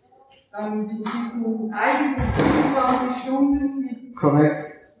bist. Dann bist du eigentlich 24 Stunden mit, Korrekt.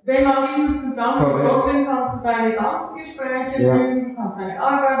 wenn man immer zusammen, Korrekt. trotzdem kannst du deine Gastgespräche Ja. führen, du kannst deine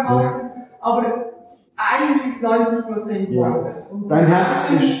Arbeit machen, aber eigentlich ist 90% Ja. woanders. Und Dein von Herz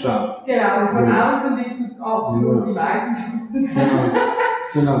außen- ist da. Genau, und von Ja. außen bist du absolut Ja. die meisten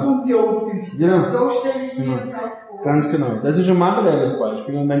Genau. funktionstüchtig. Ja. So stelle ich mir Genau. das auch vor. Ganz genau. Das ist ein materielles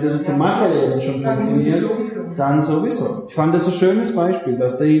Beispiel. Und wenn das auf dem materiellen schon Dann funktioniert, sowieso. dann sowieso. Ich fand das ein schönes Beispiel,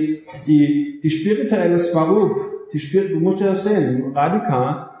 dass die spirituelle Svarup, du musst ja sehen,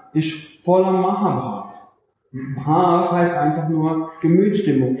 Radhika ist voller Mahabhav. Bhav heißt einfach nur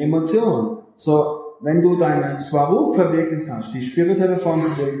Gemütsstimmung, Emotion. So, wenn du deine Svarup verwirklicht hast, die spirituelle Form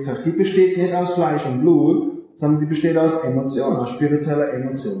verwirklicht hast, die besteht nicht aus Fleisch und Blut, sondern die besteht aus Emotion, aus spiritueller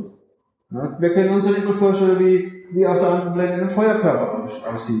Emotion. Ja, wir können uns ja nicht mehr vorstellen, wie auf der anderen Seite ein Feuerkörper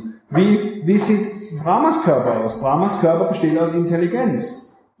aussieht. Wie sieht Brahmas Körper aus? Brahmas Körper besteht aus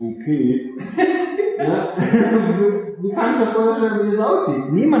Intelligenz. Okay. Ja. Du kannst dir vorstellen, wie das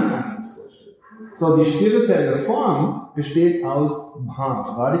aussieht. Niemand kann sich das vorstellen. So, die spirituelle Form besteht aus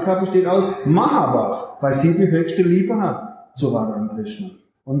Bhav. Radhika besteht aus Mahabhav, weil sie die höchste Liebe hat zu Radha und Krishna.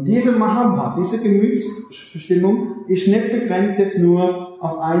 Und diese Mahabhav, diese Gemütsbestimmung ist nicht begrenzt jetzt nur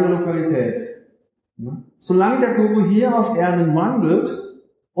auf eine Lokalität. Ja? Solange der Guru hier auf Erden wandelt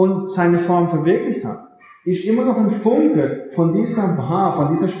und seine Form verwirklicht hat, ist immer noch ein Funke von dieser Bhav, von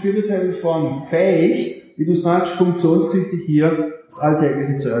dieser spirituellen Form fähig, wie du sagst, funktionstüchtig hier das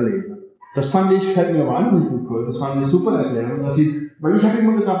Alltägliche zu erleben. Das fand ich, hätte mir wahnsinnig gut geholfen. Das war eine super Erklärung, weil ich habe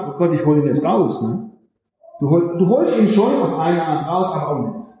immer gedacht, oh Gott, ich hole ihn jetzt raus. Ne? Du holst ihn schon auf eine Art raus, aber auch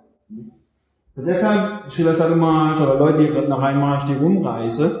nicht. Und deshalb, ich will das halt immer, oder Leute, die gerade nach Rheinmarsch, die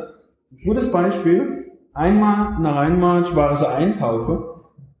rumreise. Gutes Beispiel. Einmal nach Rheinmarsch war sie einkaufen,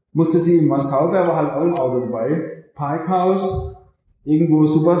 musste sie ihm was kaufen, aber halt auch im Auto dabei. Parkhaus, irgendwo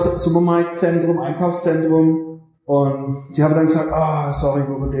Supermarktzentrum, Einkaufszentrum. Und die haben dann gesagt, sorry,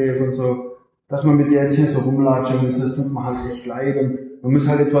 Gurudev und so, dass man mit dir jetzt hier so rumlatschen muss, das tut mir halt echt leid. Und man muss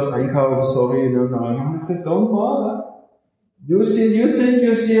halt jetzt was einkaufen, sorry. Und dann haben wir gesagt, don't bother. You think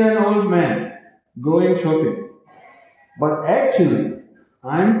you see an old man going shopping. But actually,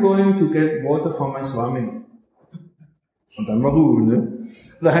 I'm going to get water for my Swami. Und dann war Ruhe, ne?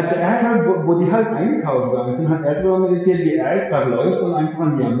 Da hat er halt, wo die halt einkaufen gegangen sind, hat er drüber meditiert, wie er jetzt gerade läuft und einfach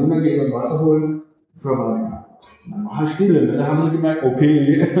an die Yamuna geht und Wasser holen für Radhika. Dann war halt Stille, ne? Da haben sie gemerkt,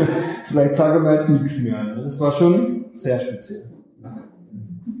 okay, vielleicht sagen wir jetzt nichts mehr. Ne? Das war schon sehr speziell.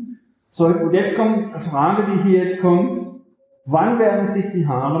 So, und jetzt kommt eine Frage, die hier jetzt kommt. Wann werden sich die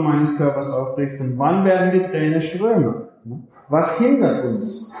Haare meines Körpers aufrichten? Wann werden die Tränen strömen? Was hindert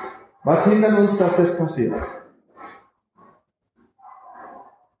uns? Was hindert uns, dass das passiert?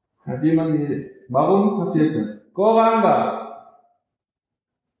 Hat jemand eine Idee? Warum passiert es nicht? Goranga!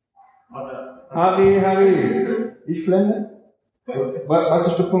 Hari! Ich flenne? Was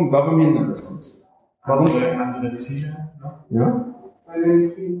ist der Punkt? Warum hindert es uns? Warum? Andere Ziele. Ja? Weil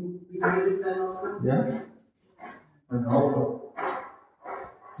ich bin, wie soll ich dann noch sagen? Ja? Ein Auto.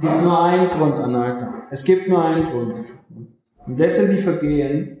 Es gibt nur einen Grund, Anarta. Es gibt nur einen Grund. Und das sind die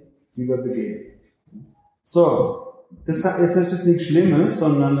Vergehen, die wir begehen. So. Das ist jetzt nichts Schlimmes,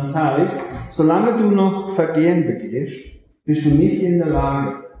 sondern das heißt, solange du noch Vergehen begehst, bist du nicht in der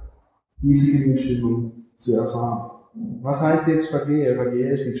Lage, diese Gemütsstimmung zu erfahren. Was heißt jetzt Vergehen?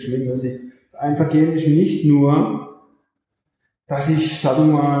 Vergehen ist nichts Schlimmes. Ein Vergehen ist nicht nur dass ich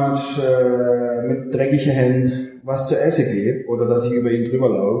Sadhumarsch mit dreckigen Händen was zu essen gebe oder dass ich über ihn drüber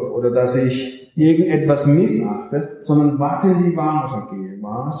laufe oder dass ich irgendetwas missachte, sondern was sind die wahren Vergehen?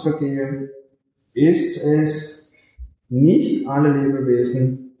 Wahres Vergehen ist es, nicht alle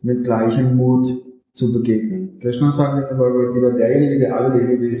Lebewesen mit gleichem Mut zu begegnen. Krishna sagt in der Bhagavad Gita, derjenige, der alle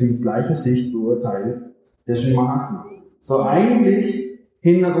Lebewesen mit gleicher Sicht beurteilt, der ist ein Mahatma. So eigentlich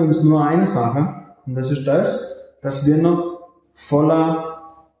hindert uns nur eine Sache, und das ist das, dass wir noch voller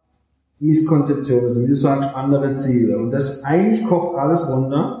Misskonzeptionen sind, wie du sagst, andere Ziele. Und das eigentlich kocht alles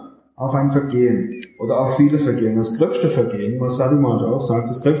runter auf ein Vergehen oder auf viele Vergehen. Das gröbste Vergehen, was Sadhumarsch auch sagt,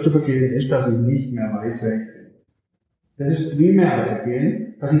 das gröbste Vergehen ist, dass ich nicht mehr weiß, wer ich bin. Das ist das primäre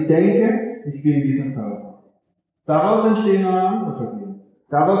Vergehen, dass ich denke, ich bin dieser Körper. Daraus entstehen andere Vergehen.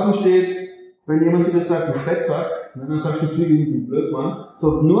 Daraus entsteht, wenn jemand zu dir sagt, du Fettsack, dann sagst du zu ihm, du Blödmann.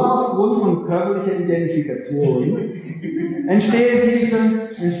 So, nur aufgrund von körperlicher Identifikation entsteht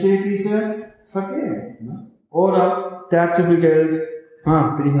diese Vergehen. Oder, der hat zu viel Geld,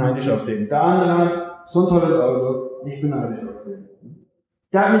 bin ich neidisch auf den. Der andere hat so ein tolles Auto, ich bin neidisch auf den.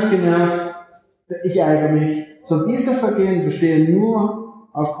 Der hat mich genervt, ich ärgere mich. So, diese Vergehen bestehen nur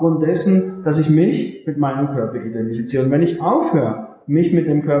aufgrund dessen, dass ich mich mit meinem Körper identifiziere. Und wenn ich aufhöre, mich mit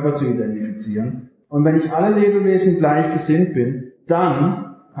dem Körper zu identifizieren, und wenn ich alle Lebewesen gleich gesinnt bin,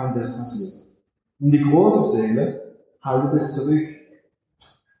 dann kann das passieren. Und die große Seele haltet es zurück.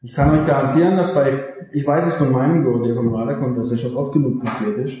 Ich kann euch garantieren, dass ich weiß es von meinem Guru, der vom Radha kommt, dass das schon oft genug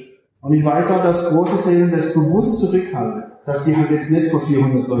passiert ist. Und ich weiß auch, dass große Seelen das bewusst zurückhalten. Dass die halt jetzt nicht vor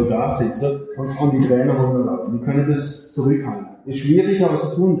 400 Leuten da sitzen und die Tränen runterlaufen. Die können das zurückhalten. Ist schwierig, aber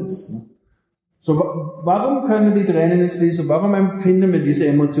sie tun das. Ne? So, warum können die Tränen nicht fließen? Warum empfinden wir diese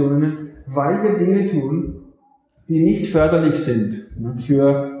Emotionen nicht? Weil wir Dinge tun, die nicht förderlich sind, ne,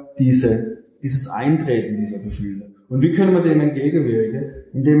 für dieses Eintreten dieser Gefühle. Und wie können wir dem entgegenwirken?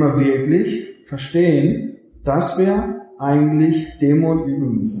 Indem wir wirklich verstehen, dass wir eigentlich Demut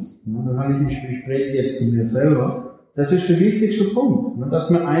üben müssen. Ne, ich rede jetzt zu mir selber. Das ist der wichtigste Punkt, ne,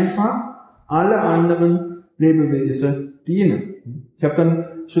 dass wir einfach alle anderen Lebewesen dienen. Ich habe dann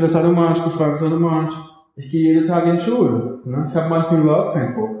Srila Sadhumarsch gefragt, Sadhumarsch, ich gehe jeden Tag in die Schule. Ne, ich habe manchmal überhaupt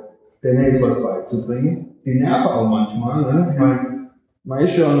keinen Bock, denen jetzt was beizubringen. Die nerven auch manchmal, ne? Ich meine, man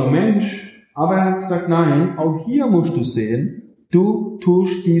ist ja auch nur Mensch. Aber er hat gesagt, nein, auch hier musst du sehen, du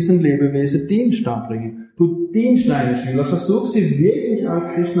tust diesen Lebewesen Dienst darbringen. Du dienst deine Schüler, versuch sie wirklich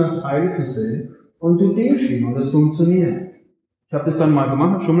als Krishnas Teile zu sehen und du dienst ihnen und das funktioniert. Ich habe das dann mal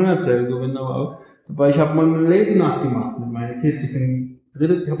gemacht, habe schon mal erzählt, du Winter auch. Aber ich habe mal eine Lesenacht gemacht mit meinen Kids. Ich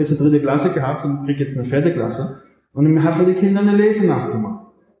habe jetzt eine 3. Klasse gehabt und kriege jetzt eine 4. Klasse. Und dann hat die Kinder eine Lesenacht gemacht.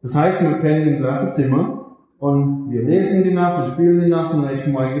 Das heißt, wir pennen im Klassenzimmer und wir lesen die Nacht und spielen die Nacht und am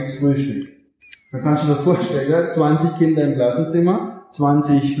nächsten Morgen gibt's Frühstück. Da kannst du dir vorstellen, 20 Kinder im Klassenzimmer,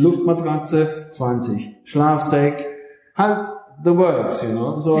 20 Luftmatratze, 20 Schlafsäcke, halt the works, you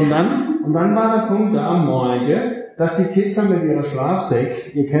know. So, und dann war der Punkt da am Morgen, dass die Kids dann mit ihrer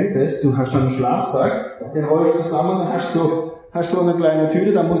Schlafsäck, ihr kennt das, du hast dann einen Schlafsack, den rollst du zusammen und hast so eine kleine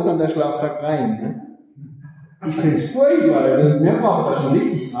Tüte, da muss dann der Schlafsack rein, ne? Ich find's furchtbar, denn mir braucht das schon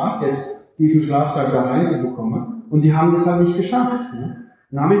richtig Kraft, jetzt diesen Schlafsack da reinzubekommen. Und die haben das halt nicht geschafft. Ne?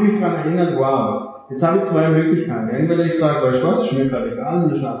 Dann habe ich mich daran erinnert, wow, jetzt habe ich 2 Möglichkeiten. Entweder ich sage, weißt du was, ist mir gerade egal,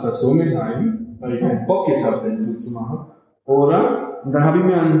 den Schlafsack so mit rein, weil ich keinen Bock jetzt habe, den so zu machen. Oder, und dann habe ich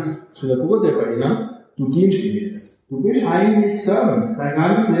mir an Srila Gurudev erinnert, du dienst ihm jetzt. Du bist eigentlich Servant. Dein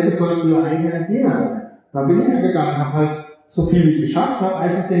ganzes Leben sollst du eigentlich ein Diener sein. Dann bin ich angegangen, habe halt so viel wie ich geschafft habe,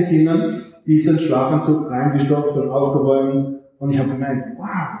 einfach den Kindern diesen Schlafanzug reingestopft und aufgeräumt. Und ich habe gemerkt, wow,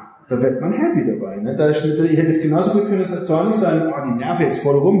 da wird man happy dabei. Ne? Ich hätte jetzt genauso gut können zornig sein, die nerven jetzt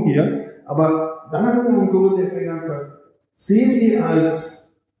voll rum hier. Aber dann hat mir ein Gurudev gesagt, sehe sie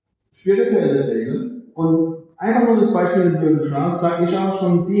als spirituelle Seele und einfach nur das Beispiel in den Schlaf, sage ich auch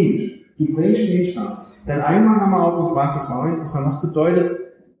schon Dienst. Du bringst Dienst an. Denn einmal haben wir auch gefragt, das war auch interessant, was bedeutet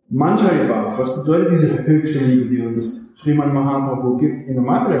Manjari-Bhav, was bedeutet diese höchste Liebe, die uns Sriman Mahaprabhu gibt in der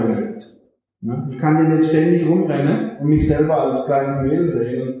materiellen Welt? Ich kann den jetzt ständig rumrennen und mich selber als kleines Mädel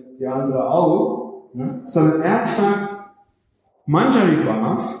sehen und die andere auch, sondern er sagt,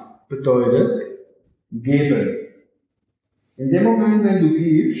 Manjari-Bhav bedeutet geben. In dem Moment, wenn du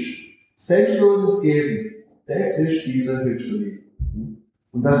gibst, selbstloses Geben, das ist diese höchste Liebe.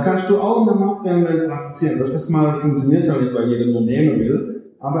 Und das kannst du auch in der materiellen Welt praktizieren. Das mal funktioniert ja nicht, weil jeder nur nehmen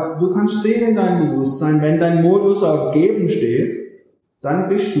will. Aber du kannst sehen in deinem Bewusstsein, wenn dein Modus auf Geben steht, dann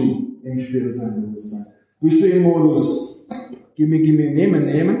bist du im spirituellen Bewusstsein. Bist du im Modus Gimme, Gimme,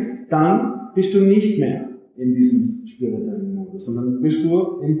 Nehmen, dann bist du nicht mehr in diesem spirituellen Modus. bist. Und dann bist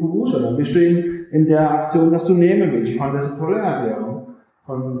du im Purusha, dann bist du in der Aktion, dass du nehmen willst. Ich fand das eine tolle Erklärung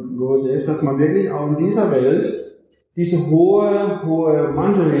von Gurudev, dass man wirklich auch in dieser Welt diese hohe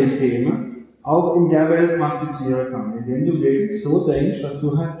Manjari-Themen auch in der Welt praktizieren kann, indem du wirklich so denkst, dass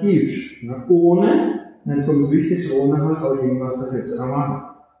du halt gibst, ne? Ohne, das ist uns wichtig, ohne halt auch irgendwas dafür zu erwarten.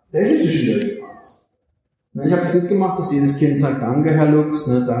 Das ist die schwierige Part. Ich habe es nicht gemacht, dass jedes Kind sagt, danke Herr Lux,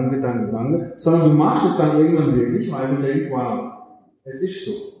 ne? Danke, sondern du machst es dann irgendwann wirklich, weil du denkst, wow, es ist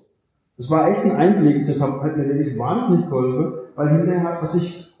so. Das war echt ein Einblick, das hat mir wirklich wahnsinnig geholfen, weil hinterher hat man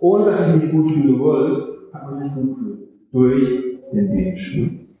sich, ohne dass ich mich gut fühlen wollte, hat man sich gut gefühlt. Durch den Dienst.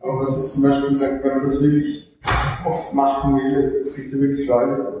 Ne? Aber was ist zum Beispiel, wenn man das wirklich oft machen will, es gibt ja wirklich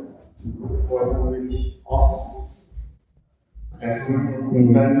Leute, wo man wirklich auspressen.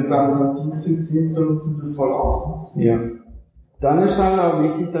 Und wenn du dann so ein Dienst siehst, dann nutzt du das voll aus. Ne? Ja. Dann ist halt auch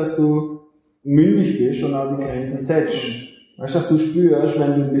wichtig, dass du mündig bist und auch die Grenze setzt. Weißt du, dass du spürst,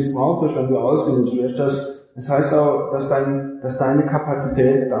 wenn du missbraucht wirst, wenn du ausgenutzt wirst, das heißt auch, dass deine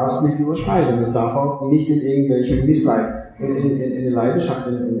Kapazität darfst nicht überschreiten. Das darf auch nicht in irgendwelchen Missleid, in Leidenschaft,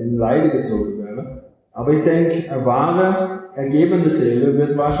 in Leide gezogen werden. Aber ich denke, eine wahre, ergebende Seele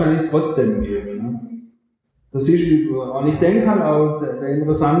wird wahrscheinlich trotzdem geben. Ne? Das ist, und ich denke halt auch, der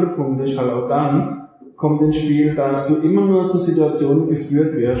interessante Punkt ist halt auch dann, kommt ins Spiel, dass du immer nur zu Situationen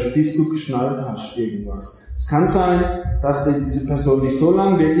geführt wirst, bis du geschnallt hast, irgendwas. Es kann sein, dass diese Person nicht so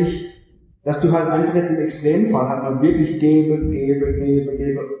lange wirklich, dass du halt einfach jetzt im Extremfall halt mal wirklich gebe,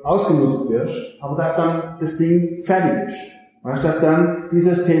 ausgenutzt wirst, aber dass dann das Ding fertig ist. Weißt du, dass dann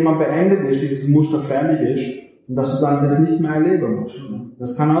dieses Thema beendet ist, dieses Muster fertig ist, und dass du dann das nicht mehr erleben musst.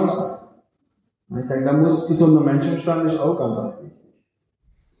 Das kann auch sein. Ich denke, da muss gesunder Menschenverstand ist auch ganz wichtig.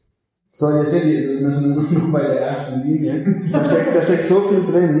 So, ihr seht, wir sind noch bei der ersten Linie. Da steckt so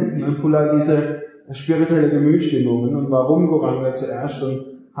viel drin, ne? Diese spirituelle Gemütsstimmungen und warum Gauranga zuerst und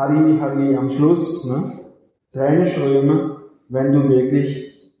Hari am Schluss, ne? Tränenströme, wenn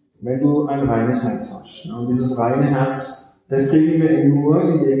du ein reines Herz hast. Ne? Und dieses reine Herz, das kriegen wir nur,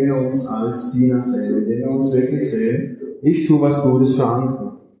 indem wir uns als Diener sehen, indem wir uns wirklich sehen, ich tue was Gutes für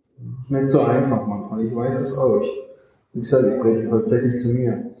andere. Nicht so einfach manchmal, ich weiß das auch. Wie gesagt, ich rede hauptsächlich zu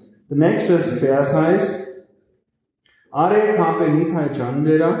mir. Der nächste Vers heißt, Are kape nithai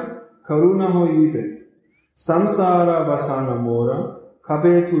chandera, karuna hoibe, samsara vasana mora,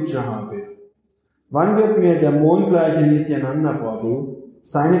 kabe tu jahabe. Wann wird mir der mondgleiche Nityananda Prabhu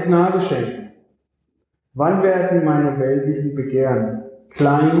seine Gnade schenken? Wann werden meine weltlichen Begehren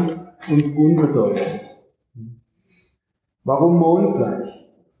klein und unbedeutend? Warum mondgleich?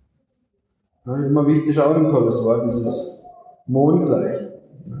 Ja, immer wichtig, auch ein tolles Wort, dieses mondgleich.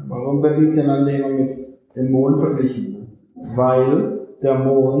 Warum wird Nityananda immer mit dem Mond verglichen? Weil der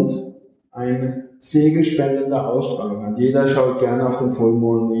Mond eine segenspendende Ausstrahlung hat. Jeder schaut gerne auf den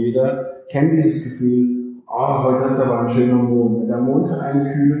Vollmond, jeder kennt dieses Gefühl, heute hat es aber ein schöner Mond. Der Mond hat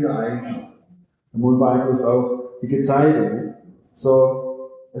eine kühlende Eigenschaft. Der Mond beeinflusst auch die Gezeiten. So,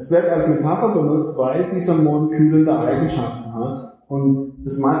 es wird als Metapher benutzt, weil dieser Mond kühlende Eigenschaften hat und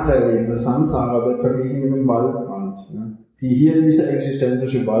das Materielle, das Samsara, wird verglichen mit einem Waldbrand. Ne? Die hier dieser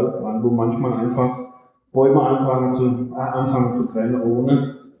existentische Waldbrand, wo manchmal einfach Bäume anfangen zu brennen,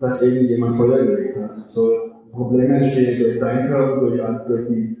 ohne dass irgendjemand Feuer gelegt hat. So Probleme entstehen durch deinen Körper, durch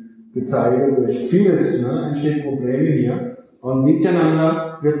die Gezeiten, durch vieles, ne, entstehen Probleme hier. Und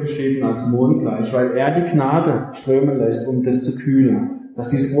Nityananda wird beschrieben als mondgleich, weil er die Gnade strömen lässt, um das zu kühlen, dass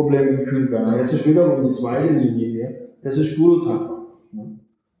diese Probleme gekühlt werden. Jetzt ist wiederum die zweite Linie hier, das ist Guru Tattva.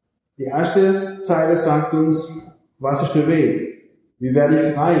 Die erste Zeile sagt uns, was ist der Weg? Wie werde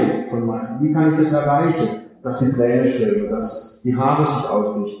ich frei von meinem? Wie kann ich das erreichen, dass die Tränen strömen, dass die Haare sich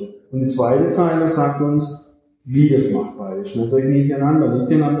aufrichten? Und die zweite Zeile sagt uns, wie das machbar ist. Nicht durch Nityananda.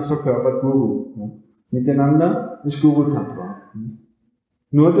 Nityananda verkörpert Guru. Nityananda ist Guru Tattva.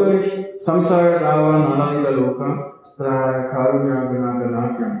 Nur durch Samsara Rava Nalagila Loka Karunya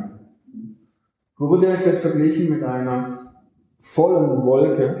Vinaganatyam. Gurudev wird verglichen mit einer vollen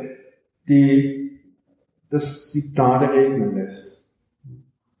Wolke, die Gnade regnen lässt.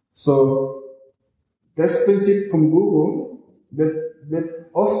 So, das Prinzip vom Guru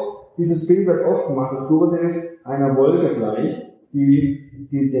dieses Bild wird oft gemacht, dass Gurudev einer Wolke gleicht, die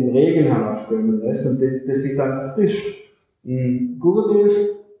den Regen herabströmen lässt und das sich dann erfrischt. Gurudev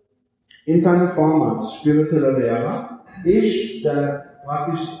in seiner Form als spiritueller Lehrer ist der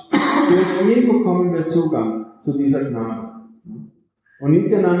praktisch, durch ihn bekommen wir Zugang zu dieser Gnade. Und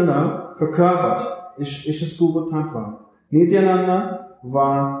Nityananda verkörpert, ist es Guru Tattva. Nityananda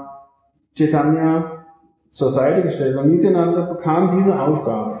war Chaitanya zur Seite gestellt und Nityananda bekam diese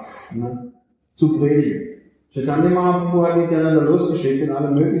Aufgabe, zu predigen. Chaitanya Mahaprabhu hat miteinander losgeschickt, in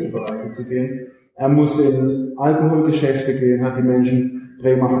alle möglichen Bereiche zu gehen. Er musste in Alkoholgeschäfte gehen, hat die Menschen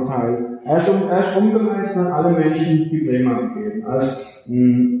Prema verteilt. Er ist umgereist und hat alle Menschen die Prema gegeben. Als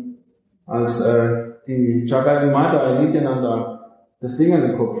die Jagai und Madai miteinander das Ding an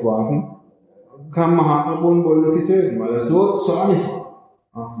den Kopf warfen, kam Mahaprabhu und wollte sie töten, weil er so zornig war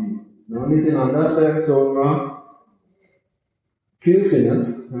auf die. Ja, miteinander ist der Reaktion war, kill sie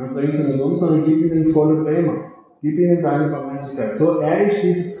nicht, ja, bring sie nicht um, sondern gib ihnen volle Prema. Gib ihnen deine Barmherzigkeit. So, er ist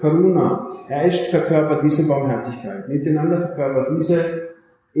dieses Karuna, verkörpert diese Barmherzigkeit. Miteinander verkörpert diese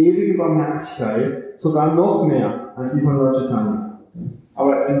ewige Barmherzigkeit sogar noch mehr als die von Lord Chaitanya.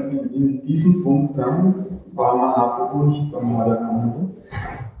 Aber in diesem Punkt dann war Mahaprabhu nicht beim Radharani.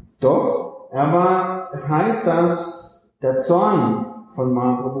 Doch, es heißt, dass der Zorn von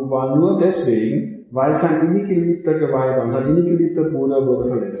Mahaprabhu war nur deswegen, weil sein innig geliebter Geweihter und sein innig geliebter Bruder wurde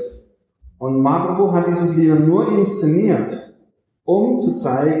verletzt. Und Mahaprabhu hat dieses Lied nur inszeniert, um zu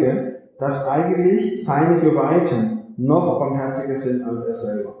zeigen, dass eigentlich seine Geweihten noch barmherziger sind als er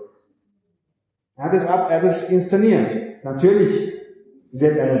selber. Er hat es inszeniert. Natürlich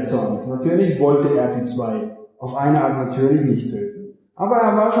wird er nicht zornig. Natürlich wollte er die zwei auf eine Art natürlich nicht töten. Aber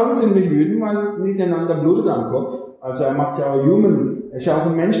er war schon ziemlich wütend, weil miteinander blutet am Kopf. Also er macht ja auch ist ja auch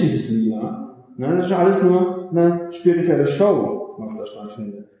ein menschliches Lila. Das ist alles nur eine spirituelle Show, was da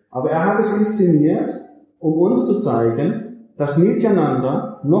stattfindet. Aber er hat es inszeniert, um uns zu zeigen, dass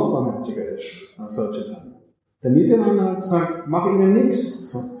Nityananda noch barmherziger ist als Lord Chaitanya. Der Nityananda hat gesagt, mach ihnen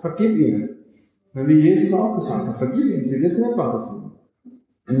nichts, vergib ihnen. Wie Jesus auch gesagt hat, vergib ihnen, sie wissen nicht, was sie tun.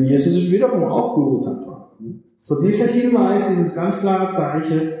 Und Jesus ist wiederum auch Guru Tattva. So dieser Hinweis, dieses ganz klare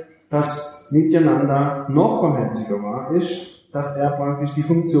Zeichen, dass Nityananda noch barmherziger war, ist, dass er praktisch die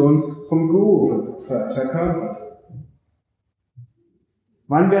Funktion vom Guru verkörpert.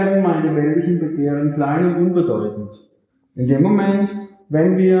 Wann werden meine weltlichen Begehren klein und unbedeutend? In dem Moment,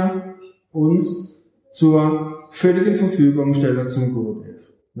 wenn wir uns zur völligen Verfügung stellen zum Gurudev.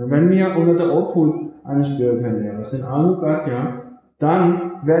 Wenn wir unter der Obhut eines spirituellen Lehrers sind, Anugatya,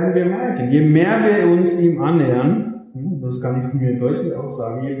 dann werden wir merken, je mehr wir uns ihm annähern, das kann ich mir deutlich auch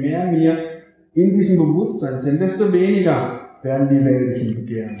sagen, je mehr wir in diesem Bewusstsein sind, desto weniger werden die weltlichen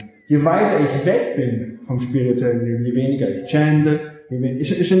Begehren. Je weiter ich weg bin vom spirituellen Leben, je weniger ich chante,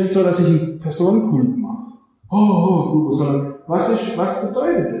 ist ja nicht so, dass ich einen Personenkult mache. Guru, sondern was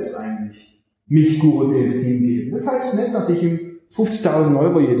bedeutet es eigentlich, mich Gurudev hingeben? Das heißt nicht, dass ich ihm 50.000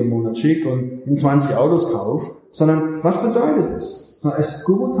 Euro jeden Monat schicke und ihm 20 Autos kaufe, sondern was bedeutet es? Es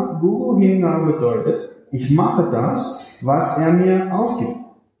Guru-Hingabe bedeutet, ich mache das, was er mir aufgibt.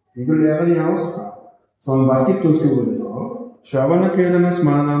 Wie lehre die Hausaufgaben. Sondern was gibt uns Gurudev auf? Shravana Kirtana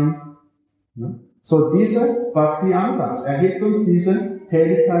Smanam. So diese Bhakti Andas. Er gibt uns diese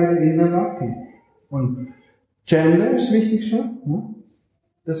Tätigkeiten in der Bhakti. Und Gender ist das Wichtigste.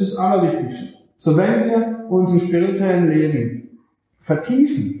 Das ist das Allerwichtigste. So wenn wir uns im spirituellen Leben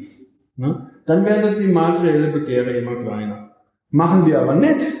vertiefen, dann werden die materielle Begehre immer kleiner. Machen wir aber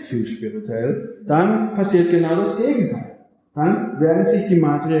nicht viel spirituell, dann passiert genau das Gegenteil. Dann werden sich die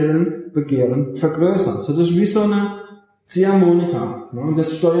materiellen Begehren vergrößern. So das ist wie so eine Ziehharmonika. Und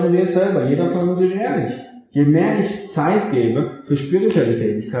das steuern wir selber. Jeder von uns ist ehrlich. Je mehr ich Zeit gebe für spirituelle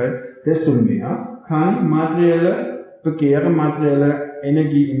Tätigkeit, desto mehr kann materielle Begehre, materielle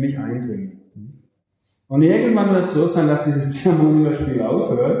Energie in mich eindringen. Und irgendwann wird es so sein, dass dieses Ziehharmonika-Spiel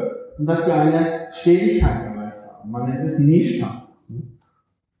aufhört und dass wir eine Stetigkeit erreicht haben. Man nennt es Nishta.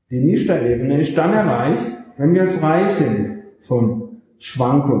 Die Nishta-Ebene ist dann erreicht, wenn wir frei sind von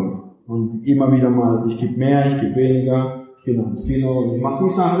Schwankungen. Und immer wieder mal, ich gebe mehr, ich gebe weniger, ich gehe noch ins Kino und ich mache die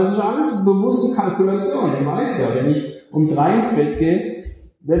Sachen. Das ist alles bewusste Kalkulation. Ich weiß ja, wenn ich um 3 ins Bett gehe,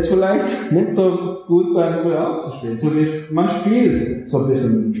 wird es vielleicht nicht so gut sein, früher aufzustehen. So wie man spielt so ein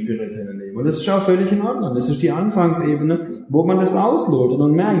bisschen mit dem spirituellen Leben. Und das ist auch völlig in Ordnung. Das ist die Anfangsebene, wo man das auslotet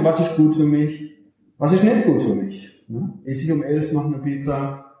und merkt, was ist gut für mich, was ist nicht gut für mich. Esse ich um 11 noch eine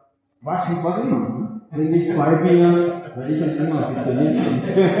Pizza, was immer. Trinke ich 2 Bier, weil ich esse immer Pizza.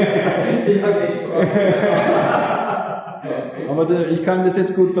 Aber ich kann das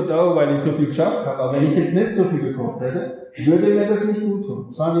jetzt gut verdauen, weil ich so viel geschafft habe. Aber wenn ich jetzt nicht so viel gekocht hätte, würde mir das nicht gut tun.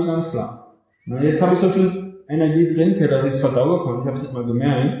 Das sage ich ganz klar. Jetzt habe ich so viel Energie drin, dass ich es verdauen kann. Ich habe es nicht mal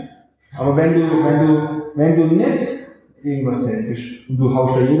gemerkt. Aber wenn du nicht irgendwas tätigst und du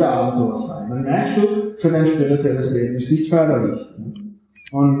haust ja jeden Abend sowas rein, dann merkst du, für dein spirituelles Leben ist nicht förderlich.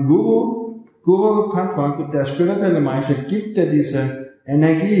 Und Guru Tattva, der spirituelle Meister, gibt dir diese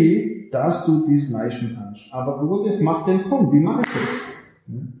Energie, dass du dies leisten kannst. Aber Gurudev macht den Punkt. Wie mache ich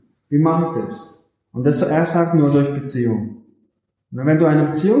das? Wie mache ich das? Und das er sagt nur durch Beziehung. Und wenn du eine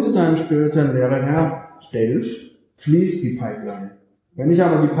Beziehung zu deinem spirituellen Lehrer stellst, fließt die Pipeline. Wenn ich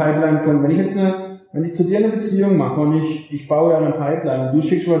aber die Pipeline wenn ich zu dir eine Beziehung mache und ich baue eine Pipeline und du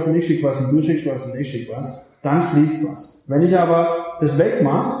schickst was und ich schick was und du schickst was und ich schick was, dann fließt was. Wenn ich aber das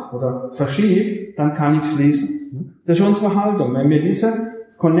wegmache oder verschiebe, dann kann nichts fließen. Das ist unsere Haltung. Wenn wir diese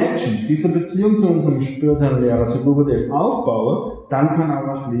Connection, diese Beziehung zu unserem spirituellen Lehrer, zu Gurudev aufbauen, dann kann auch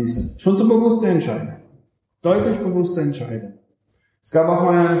was fließen. Schon so bewusste Entscheidung. Deutlich bewusste Entscheidung. Es gab auch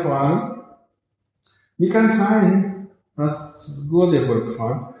mal eine Frage. Wie kann es sein, was Gurudev wohl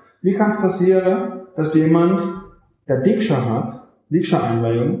gefragt, wie kann es passieren, dass jemand, der Diksha hat,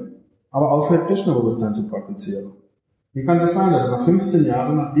 Diksha-Einweihung, aber aufhört, Krishna-Bewusstsein zu praktizieren? Wie kann das sein, dass er nach 15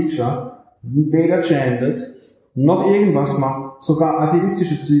 Jahren nach Diksha weder chantet, noch irgendwas macht, sogar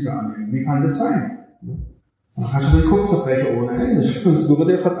atheistische Züge annimmt? Wie kann das sein? Dann kannst du den Kopf zerbrechen ohne Ende. Das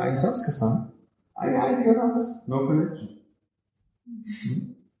Gurudev hat einen Satz gesagt. Ein einziger Satz. No connection.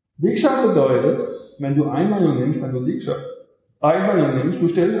 Diksha bedeutet, wenn du Einweihung nimmst, wenn du Diksha Einweihung nimmst, du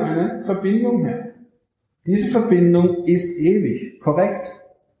stellst eine Verbindung her. Diese Verbindung ist ewig, korrekt.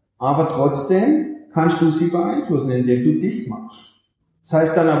 Aber trotzdem kannst du sie beeinflussen, indem du dich machst. Das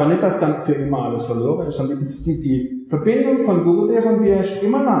heißt dann aber nicht, dass dann für immer alles verloren ist, sondern die Verbindung von Gurudev und dir ist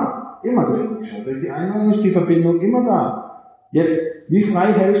immer da. Immer durch. Durch die Einweihung ist die Verbindung immer da. Jetzt, wie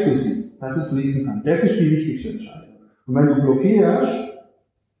frei hältst du sie, dass es fließen kann? Das ist die wichtigste Entscheidung. Und wenn du blockierst,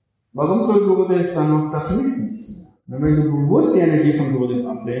 warum soll Gurudev dann noch, da fließt nichts mehr? Wenn du bewusst die Energie von Gurudev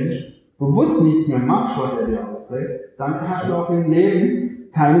ablehnst, bewusst nichts mehr machst, was er dir aufträgt, dann hast du auch im Leben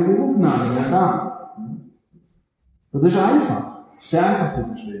keine Guru-Gnade mehr da. Das ist einfach. Sehr einfach zu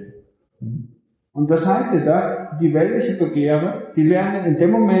verstehen. Und das heißt ja, dass die weltliche Begehre, die werden in dem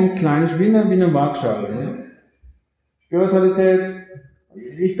Moment klein, wie eine Waagschale. Ne? Spiritualität,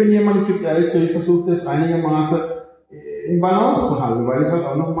 ich bin jemand, ich gebe es ehrlich zu, ich versuche das einigermaßen in Balance zu halten, weil ich halt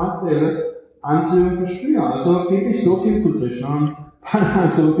auch noch materielle Anziehung verspüre. Also gebe ich so viel zu Krishna und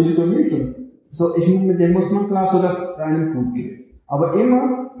halt so viel für mich. Und so, mit dem muss man klar, so dass es einem gut geht. Aber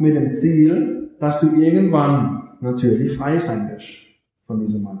immer mit dem Ziel, dass du irgendwann natürlich frei sein wirst von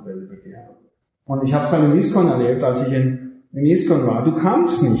diesem materiellen Begehren. Und ich habe es dann in ISKCON erlebt, als ich in ISKCON war. Du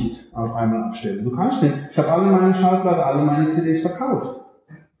kannst nicht auf einmal abstellen. Du kannst nicht. Ich habe alle meine Schallplatten, alle meine CDs verkauft.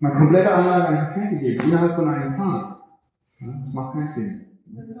 Meine komplette Anlage einfach hergegeben, innerhalb von einem Tag. Ja, das macht keinen Sinn.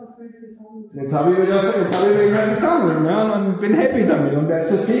 Jetzt habe ich wieder gesammelt, ja, und bin happy damit und werde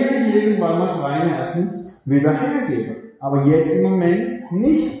es sicherlich irgendwann mal freien Herzens wieder hergeben. Aber jetzt im Moment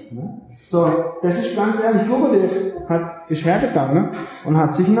nicht. Ne? So, das ist ganz ehrlich, Gurudev ist hergegangen und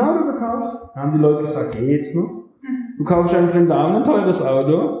hat sich ein Auto gekauft. Da haben die Leute gesagt, geh jetzt noch. Du kaufst einem Vrindavan ein teures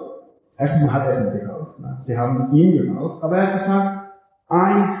Auto. Erstens hat er es nicht gekauft. Ne? Sie haben es ihm gekauft. Aber er hat gesagt,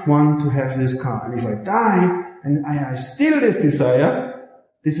 I want to have this car. And if I die, and I still this desire,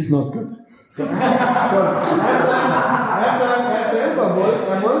 this is not good. So, er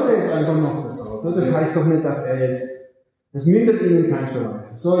wollte jetzt einfach noch das Auto. Das heißt doch nicht, dass er jetzt, das mindert ihn in keinster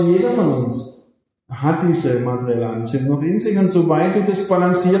Weise. So, jeder von uns hat diese materielle Anziehung noch in sich und soweit du das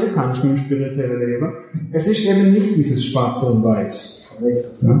balancieren kannst mit dem spirituellen Leben, es ist eben nicht dieses Schwarz und Weiß. Aber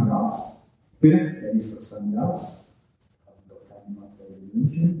ist das ein Gas? Bitte? Ist das ein Gas?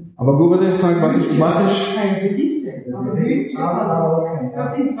 Aber Gurudev sagt, was ist kein Besitzer.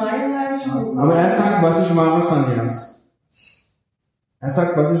 Das sind zweierlei Schuhe. Aber er sagt, was ist wahres Sannyas? Er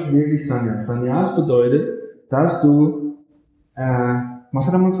sagt, was ist wirklich Sannyas? Sannyas bedeutet, dass du, was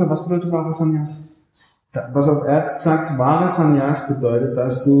hat er mal gesagt, was bedeutet wahres Sannyas? Er hat gesagt, wahres Sannyas bedeutet,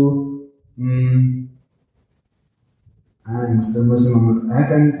 dass du, er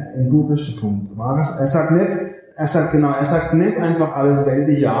hat einen guten Punkt. Er sagt nicht einfach alles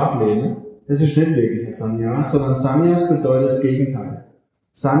Weltliche ablehnen. Das ist nicht wirklich ein Sannyas, sondern Sannyas bedeutet das Gegenteil.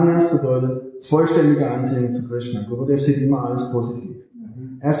 Sannyas bedeutet vollständige Anziehung zu Krishna. Gurudev sieht immer alles positiv.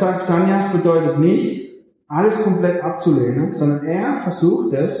 Er sagt, Sannyas bedeutet nicht, alles komplett abzulehnen, sondern er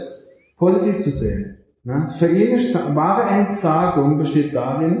versucht es positiv zu sehen. Für ihn ist wahre Entsagung besteht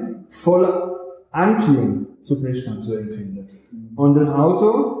darin, volle Anziehung zu Krishna zu empfinden. Und das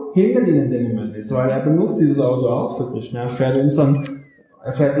Auto hindert ihn in dem Moment nicht, weil er benutzt dieses Auto auch für Krishna. Er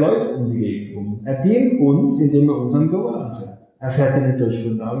fährt Leute um die Gegend um. Er dient uns, indem er unseren Guru anfährt. Er fährt ja nicht durch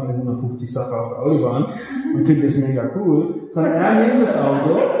Vrindavan mit 150 Sachen auf der Autobahn und findet es mega cool, sondern er nimmt das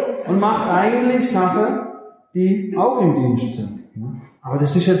Auto und macht eigentlich Sachen, die auch im Dienst sind. Aber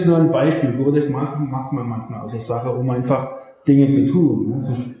das ist jetzt nur ein Beispiel. Gurudev macht man manchmal aus der Sache, um einfach Dinge zu tun.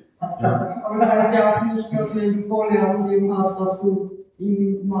 Ja. Aber das heißt ja auch nicht, dass wenn du volle Anziehung hast, dass du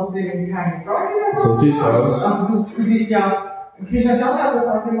im Materiellen keine Freude hast. So sieht's aus. Also du bist ja, Krishna Chandra hat das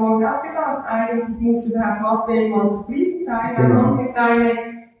heute Morgen auch gesagt, eigentlich musst du überhaupt materiell mal zufrieden sein, weil sonst ist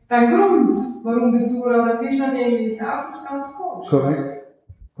beim Grund, warum du zu Radha Krishna gehen ist auch nicht ganz komisch. Korrekt.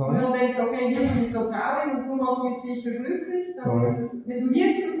 Und dann denkst du, okay, hier bin ich so traurig und du machst mich sicher glücklich, dann ist es, wenn du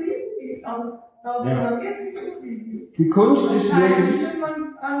hier zufrieden bist, dann ist man wirklich zufrieden. Die Kunst das ist heißt wirklich, nicht, dass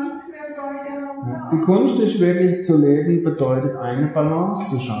man an nichts mehr Freude haben kann. die Kunst ist wirklich zu leben, bedeutet eine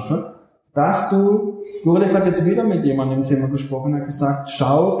Balance zu schaffen, dass du, Gurudev hat jetzt wieder mit jemandem im Zimmer gesprochen, hat gesagt,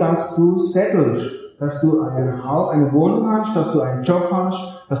 schau, dass du settelst, dass du eine Wohnung hast, dass du einen Job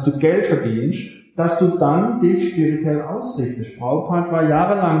hast, dass du Geld verdienst, dass du dann dich spirituell ausrichtest. Prabhupada war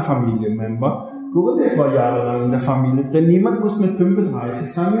jahrelang Familienmember, Gurudev war jahrelang in der Familie drin, niemand muss mit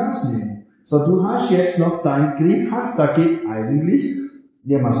 35 Sannyas nehmen. So, du hast jetzt noch dein Krieg, da geht eigentlich,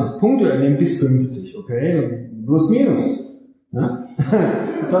 ja, man sagt punktuell nehmen bis 50, okay? Plus minus. Ne?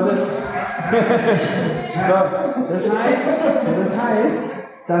 So, das heißt,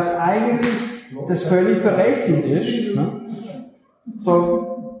 dass eigentlich das völlig berechtigt ist. Ne?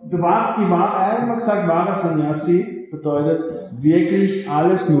 So, die Wahrheit, immer gesagt, wahre Sannyasi bedeutet wirklich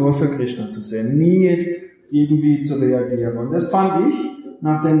alles nur für Krishna zu sehen, nie jetzt irgendwie zu reagieren. Und das fand ich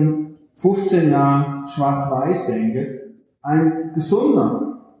nach den 15 Jahren Schwarz-Weiß-Denke ein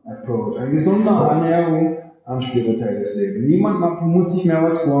gesunder Approach, eine gesunde Annäherung an spirituelles Leben. Niemand muss sich mehr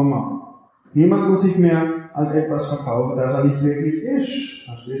was vormachen. Niemand muss sich mehr als etwas verkaufen, das er nicht wirklich ist.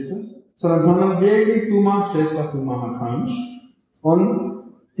 Verstehst du? Sondern wirklich, du machst das, was du machen kannst. Und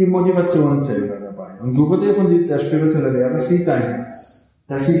die Motivation zählt dabei. Und Gurudev und der spirituelle Lehrer sieht dein Herz.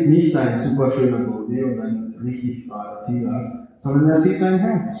 Der sieht nicht dein super schöner Body und ein richtig wahrer Tila, sondern er sieht dein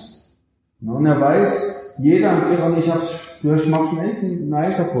Herz. Und er weiß, und du machst schon echt einen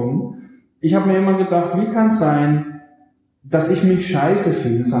nicer Punkt. Ich habe mir immer gedacht, wie kann es sein, dass ich mich scheiße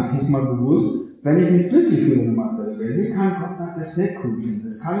fühle, sag ich mal bewusst, wenn ich mich glücklich fühle in der materiellen Welt. Wie kann Gott das nicht cool finden?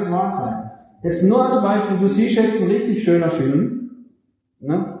 Das kann nicht wahr sein. Jetzt nur als Beispiel, du siehst jetzt einen richtig schöner Film,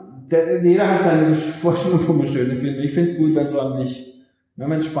 ne? Jeder hat seine Vorstellung von einem schönen Film. Ich finde es gut, wenn es ordentlich,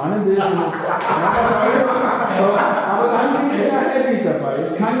 wenn es spannend ist. Aber dann bin ich ja happy dabei.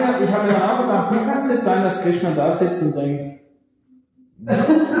 Ich habe mir auch gedacht, wie kann es jetzt sein, dass Krishna da sitzt und denkt,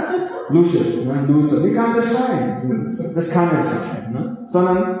 Loser. Wie kann das sein? Das kann nicht sein. Ne?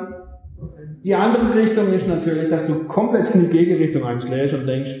 Sondern die andere Richtung ist natürlich, dass du komplett in die Gegenrichtung einschlägst und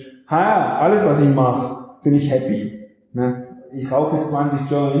denkst, alles was ich mache, bin ich happy. Ne? Ich rauche jetzt 20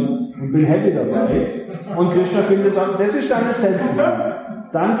 Joints und bin happy dabei. Und Krishna findet, das ist deine Selbstliebe.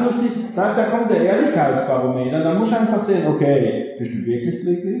 Dann da kommt der Ehrlichkeitsbarometer, dann musst du einfach sehen, okay, bist du wirklich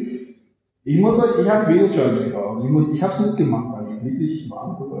glücklich? Ich habe viele Joints geraucht. Ich habe es nicht gemacht, weil ich wirklich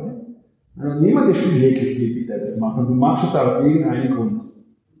war dabei. Niemand ist wirklich glücklich, der das macht. Und du machst es aus irgendeinem Grund.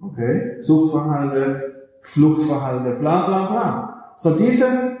 Okay? Suchtverhalten, Fluchtverhalten, bla bla bla. So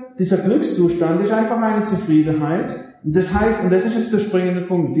dieser Glückszustand ist einfach eine Zufriedenheit. Und das heißt, und das ist jetzt der springende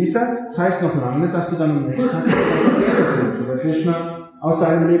Punkt, das heißt noch lange nicht, dass du dann am nächsten Tag oder Krishna aus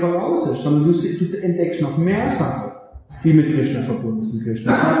deinem Leben raus ist, sondern du entdeckst noch mehr Sachen, die mit Krishna verbunden sind.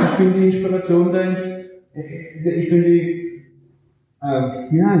 Krishna sagt, ich bin die Inspiration ich bin die,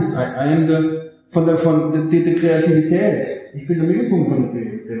 der Kreativität. Ich bin der Mittelpunkt von der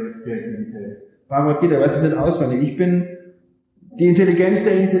Kreativität. Bhagavad Gita, weiß es nicht auswendig. Ich bin die Intelligenz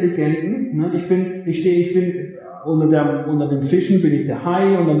der Intelligenten. Ne? Ich bin unter den Fischen bin ich der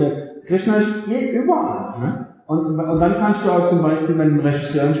Hai, unter der Krishna ist überall. Ne? Und dann kannst du auch zum Beispiel, wenn ein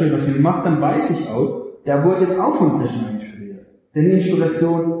Regisseur einen schönen Film macht, dann weiß ich auch, der wurde jetzt auch von Krishna inspiriert. Denn die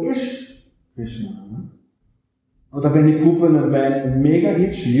Inspiration ist Krishna. Ne? Oder wenn die Gruppe eine Band einen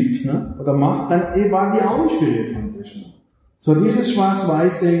Mega-Hit schiebt, ne, oder macht, dann waren die auch inspiriert von Krishna. So, dieses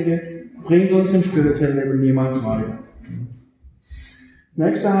Schwarz-Weiß-Denke bringt uns im spirituellen Leben niemals weiter.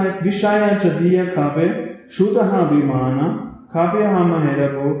 Nächster heißt, Vishaya Jadiya Kabe, Shuddha Vimana, Kabe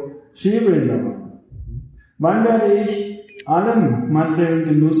Hamahedabo, Shivrindavan. Wann werde ich allem materiellen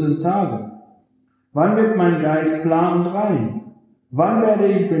Genuss entsagen? Wann wird mein Geist klar und rein? Wann werde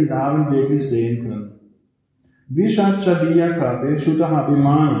ich Vrindavan wirklich sehen können? Vishachadiya Kabe, Shuddha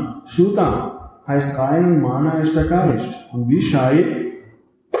Vimana. Shuddha heißt rein und Mana ist der Geist. Und Vishai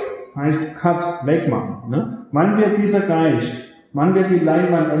heißt cut, wegmachen. Ne? Wann wird die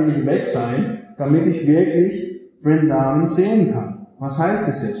Leinwand endlich weg sein, damit ich wirklich Vrindavan sehen kann? Was heißt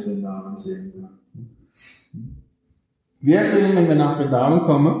es jetzt, Vrindavan sehen kann? Wir sehen, wenn wir nach Vrindavan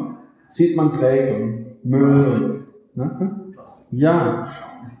kommen, sieht man Träger, Müll. Ne? Ja.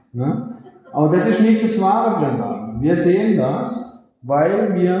 Ne? Aber das ist nicht das wahre Vrindavan. Wir sehen das,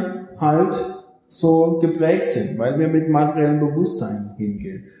 weil wir halt so geprägt sind, weil wir mit materiellem Bewusstsein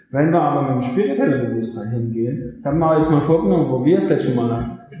hingehen. Wenn wir aber mit dem spirituellen Bewusstsein hingehen, ich habe mir jetzt mal vorgenommen, wo wir das letzte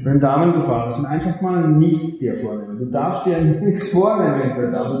Mal mit den Damen gefahren sind, einfach mal nichts dir vornehmen. Du darfst dir nichts vornehmen in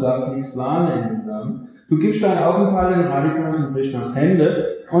den Damen, du darfst nichts planen in den Damen. Du gibst deinen Aufenthalt in Radhikas und Krishnas Hände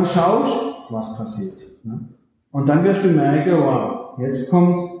und schaust, was passiert. Und dann wirst du merken, wow, jetzt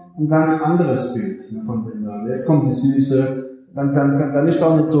kommt ein ganz anderes Bild von Vrindavan. Jetzt kommt die Süße. Dann ist es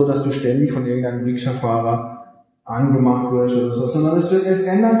auch nicht so, dass du ständig von irgendeinem Rikscha-Fahrer angemacht wirst oder so, sondern es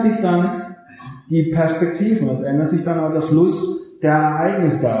ändert sich dann die Perspektiven, es ändert sich dann auch der Fluss der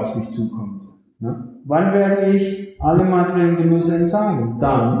Ereignisse, der auf dich zukommt. Wann werde ich alle materiellen Genüsse entsagen?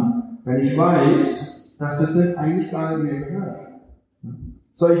 Dann, wenn ich weiß, dass das nicht eigentlich gar nicht mehr gehört.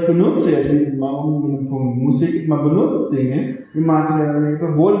 So, ich benutze jetzt mit dem Punkt Musik, man benutzt Dinge im materiellen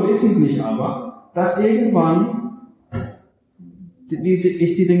Leben, wohlwissentlich aber, dass irgendwann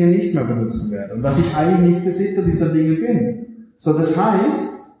ich die Dinge nicht mehr benutzen werde und dass ich eigentlich nicht Besitzer dieser Dinge bin. So, das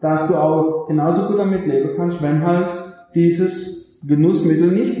heißt, dass du auch genauso gut damit leben kannst, wenn halt dieses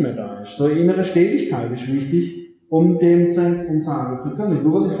Genussmittel nicht mehr da ist. So, innere Stetigkeit ist wichtig, um dem zu entsagen zu können.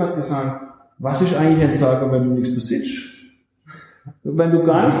 Du hast gerade gesagt, was ist eigentlich Entsagung, wenn du nichts besitzt? Wenn du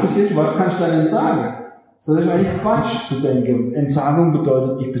gar nichts besitzt, was kannst du dann entsagen? So, das ist eigentlich Quatsch zu denken. Entsagung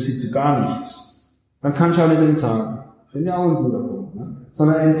bedeutet, ich besitze gar nichts. Dann kannst du auch nicht entsagen. Finde ich auch ein guter Punkt.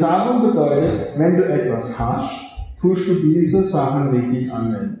 Sondern Entsagung bedeutet, wenn du etwas hast, tust du diese Sachen richtig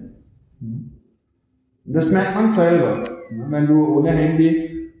anwenden. Und das merkt man selber. Wenn du ohne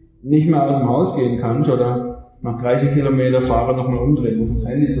Handy nicht mehr aus dem Haus gehen kannst oder nach 30 Kilometer Fahrer nochmal umdrehen, um das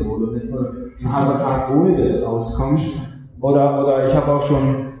Handy zu holen, nicht nur einen halben Tag ohne das auskommst. Oder ich habe auch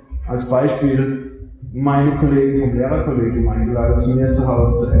schon als Beispiel meine Kollegen vom Lehrerkollegium eingeladen, zu mir zu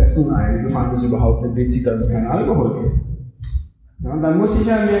Hause zu essen. Einige fanden es überhaupt nicht witzig, dass es keinen Alkohol gibt. Ja, und dann muss ich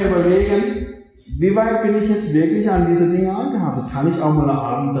ja mir überlegen, wie weit bin ich jetzt wirklich an diese Dinge angehaftet? Kann ich auch mal am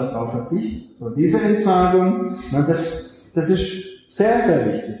Abend darauf verzichten? So, diese Entsagung, das ist sehr, sehr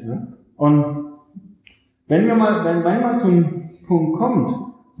wichtig. Und wenn man zum Punkt kommt,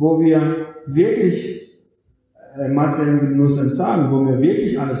 wo wir wirklich materiellen Genuss entsagen, wo wir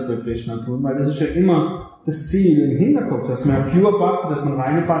wirklich alles für Krishna tun, weil das ist ja immer das Ziel im Hinterkopf, dass man pure Bhakti, dass man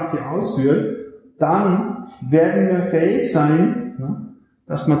reine Bhakti ausführt, dann werden wir fähig sein,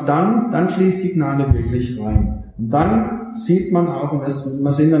 dass man dann fließt die Gnade wirklich rein. Und dann sieht man auch, und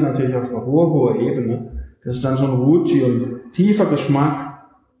wir sind dann natürlich auf einer hoher Ebene, das ist dann schon Ruchi und tiefer Geschmack,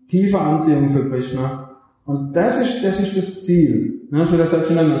 tiefe Anziehung für Krishna. Und das ist das Ziel. Srila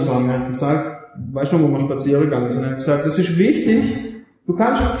Satchidananda Swami hat gesagt, weißt du noch, wo wir spazieren gegangen sind, er hat gesagt, das ist wichtig, du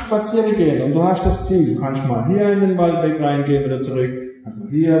kannst spazieren gehen und du hast das Ziel, du kannst mal hier in den Waldweg reingehen, wieder zurück, kannst mal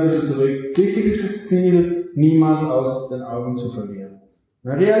hier ein bisschen zurück. Wichtig ist das Ziel, niemals aus den Augen zu verlieren.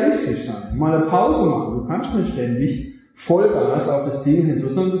 Realistisch sein, mal eine Pause machen, du kannst nicht ständig Vollgas auf das Ziel hin,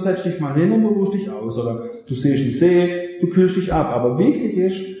 sondern du setzt dich mal hin und du ruhst dich aus, oder du siehst einen See, du kühlst dich ab, aber wichtig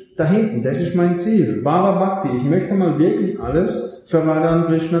ist, da hinten, das ist mein Ziel, wahrer Bhakti, ich möchte mal wirklich alles für Radha und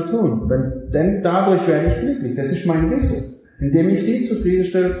Krishna tun, denn dadurch werde ich glücklich, das ist mein Wissen. Indem ich sie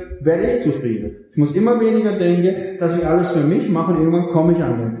zufriedenstelle, werde ich zufrieden. Ich muss immer weniger denken, dass ich alles für mich mache und irgendwann komme ich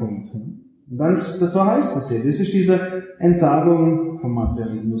an den Punkt. Und dann, so heißt das hier, das ist diese Entsagung vom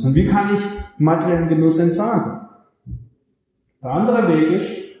materiellen Genuss. Und wie kann ich materiellen Genuss entsagen? Der andere Weg ist,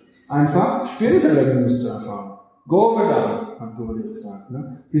 einfach spiritueller Genuss zu erfahren. Govardhan, hat Gurudev gesagt.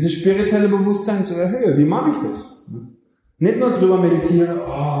 Dieses spirituelle Bewusstsein zu erhöhen. Wie mache ich das? Nicht nur drüber meditieren,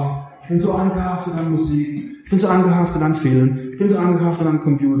 ich bin so angehaftet an Musik, ich bin so angehaftet an Film, ich bin so angehaftet an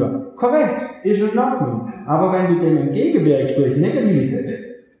Computer. Korrekt, ist in Ordnung. Aber wenn du dem entgegenwirkst durch Negativität,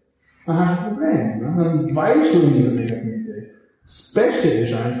 dann hast du ein Problem. Dann weichst du in diese Negativität. Das Beste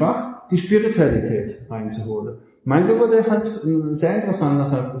ist einfach, die Spiritualität reinzuholen. Mein Gurudev hat einen sehr interessanten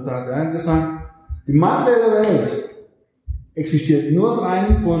Satz gesagt. Er hat gesagt, die materielle Welt existiert nur aus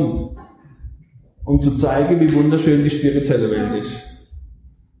einem Grund, um zu zeigen, wie wunderschön die spirituelle Welt ist.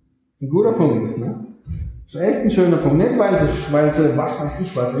 Ein guter Punkt, ne? Das ist echt ein schöner Punkt. Nicht, weil sie was weiß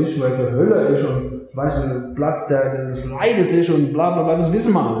ich was ist, weil sie Hölle ist und weil sie Platz des Leides ist und bla bla bla, das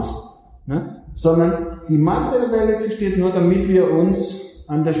wissen wir alles. Ne? Sondern die materielle Welt existiert nur, damit wir uns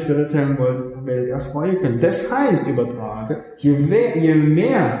an der spirituellen Welt erfreuen können. Das heißt, übertrage, je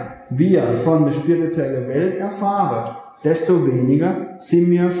mehr wir von der spirituellen Welt erfahren, desto weniger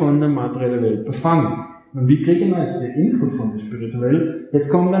sind wir von der materiellen Welt befangen. Und wie kriegen wir jetzt den Input von der spirituellen Welt? Jetzt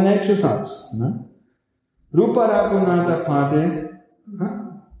kommt der nächste Satz. Ne? Rupa Raghunatha Pade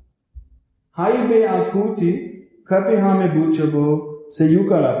Haibe Akuti Kapihame Bujabo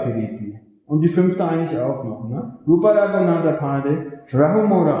Seyukala Piriti. Und die fünfte eigentlich auch noch. Ne? Rupa Raghunatha Pade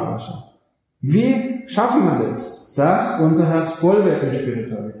Rahumora Asha. Wie schaffen wir das, dass unser Herz voll wird mit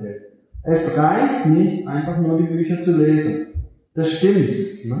Spiritualität? Es reicht nicht, einfach nur die Bücher zu lesen. Das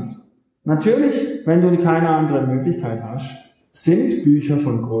stimmt. Ne? Natürlich, wenn du keine andere Möglichkeit hast, sind Bücher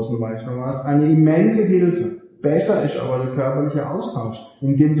von großen Vaishnavas eine immense Hilfe. Besser ist aber der körperliche Austausch,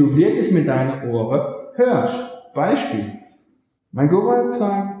 indem du wirklich mit deinen Ohren hörst. Beispiel. Mein Guru hat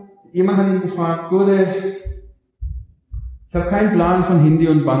gesagt, jemand hat ihn gefragt, Gurudev, ich habe keinen Plan von Hindi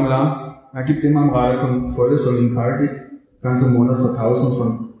und Bangla. Er gibt immer am Radio volles Solinkartik, ganze Monat für 1000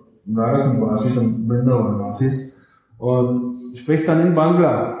 von Radha-Basis und Vrindavan-Basis und spricht dann in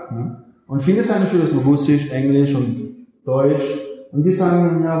Bangla. Ne? Und viele seiner Schüler sind Russisch, Englisch und Deutsch. Und die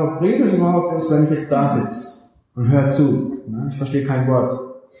sagen, ja, aber bringt es überhaupt was, wenn ich jetzt da sitze und höre zu? Ne? Ich verstehe kein Wort.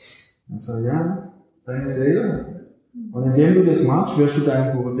 Ich sage, ja, deine Seele. Und indem du das machst, wirst du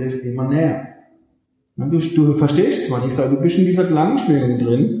deinem Gurudev immer näher. Du verstehst zwar nicht, du bist in dieser Klangschwingung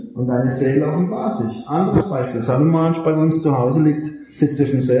drin und deine Seele offenbart sich. Anderes Beispiel, Salumanj bei uns zu Hause sitzt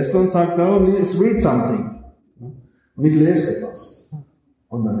auf dem Sessel und sagt, oh, let's read something. Und ich lese etwas.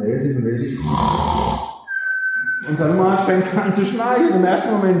 Und dann lese ich. Und Salumanj fängt an zu schnarchen. Im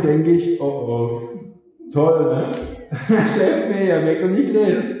ersten Moment denke ich, oh, toll, ne? Er schläft mir ja weg und ich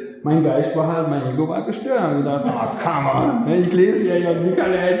lese. Mein Geist war halt, mein Ego war gestört. Ich habe gedacht, come on, ich lese ja, wie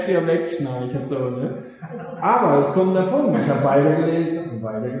kann er jetzt hier wegschnarchen, so, ne? Aber jetzt kommt der Punkt. Ich habe weitergelesen,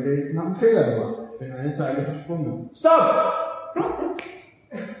 habe einen Fehler gemacht. Bin eine Zeile versprungen. Stop!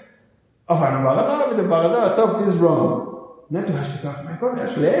 Auf einmal war er da, stop, this is wrong. Ne, du hast gedacht, mein Gott, er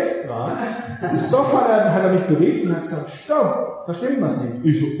schläft gerade. Sofort hat er mich bewegt und hat gesagt, stopp, da stimmt was nicht.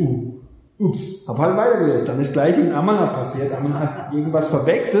 Ich so, ups, hab halt weitergelesen. Dann ist gleich in Amana passiert. Amana hat irgendwas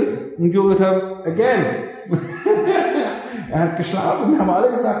verwechselt und Guru hat again. Er hat geschlafen, wir haben alle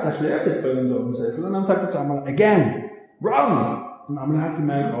gedacht, er schläft jetzt bei uns auf dem Sessel. Und dann sagt er zu Amana, again, wrong. Und Amana hat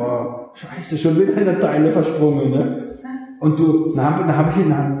gemerkt, oh, scheiße, schon wieder in der Zeile versprungen, ne? Und dann hab ich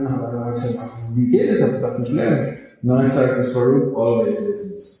gesagt, wie geht es? Ich hab gedacht, schläft. Und dann habe ich gesagt, das Swarup always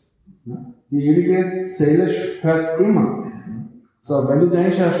listens. Die ewige Seele hört immer. So, wenn du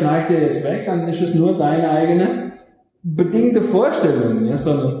denkst, er schneigt dir jetzt weg, dann ist es nur deine eigene bedingte Vorstellung, ne?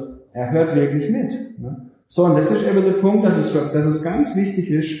 Sondern er hört wirklich mit. Ne? So, und das ist eben der Punkt, dass es ganz wichtig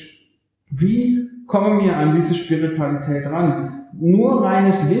ist, wie kommen wir an diese Spiritualität ran? Nur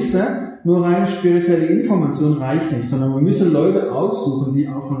reines Wissen, nur reine spirituelle Information reicht nicht, sondern wir müssen Leute aufsuchen, die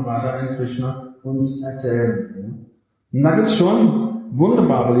auch von Radha und Krishna uns erzählen. Ne? Und da gibt es schon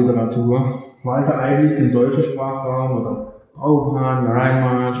wunderbare Literatur, Walter Eilitz im deutschen Sprachraum oder Prabhupada, Narayan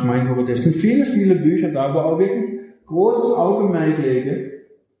Maharaj, mein Gurudev. Es sind viele, viele Bücher da, wo auch wirklich großes Augenmerk lege,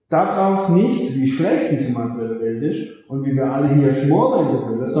 darauf nicht, wie schlecht diese materielle Welt ist und wie wir alle hier schmoren in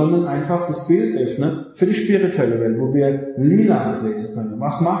der Welt, sondern einfach das Bild öffnen für die spirituelle Welt, wo wir Lilas lesen können.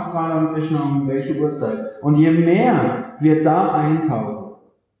 Was macht Radha und Krishna um welche Uhrzeit? Und je mehr wir da eintauchen,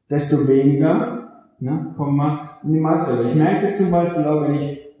 desto weniger kommen wir in die materielle. Ich merke das zum Beispiel auch, wenn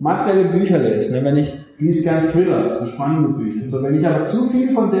ich materielle Bücher lese, wenn ich lese gern Thriller, so spannende Bücher. So, wenn ich aber zu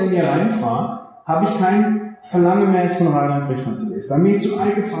viel von denen hier reinfahre, habe ich kein Verlangen mehr jetzt von Radha und Krishna zu lesen. Dann bin ich zu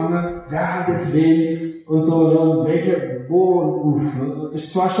eingefangen, wer hat jetzt wen und so, und welche, wo,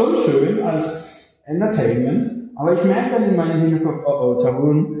 ist zwar schon schön als Entertainment, aber ich merke dann in meinem Hinterkopf, oh,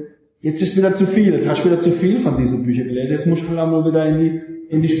 Tarun, jetzt ist wieder zu viel, jetzt hast du wieder zu viel von diesen Büchern gelesen, jetzt musst du dann mal wieder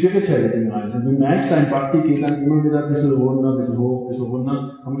in die spirituelle Dinge rein. Also du merkst, dein Bhakti geht dann immer wieder ein bisschen runter, ein bisschen hoch, ein bisschen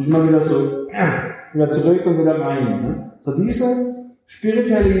runter, dann musst du immer wieder so, wieder zurück und wieder rein. Ne? So diese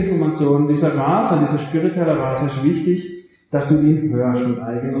spirituelle Information, dieser spirituelle Rasa ist wichtig, dass du ihn hörst mit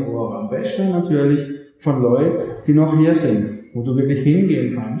eigenen Ohren. Am besten natürlich von Leuten, die noch hier sind, wo du wirklich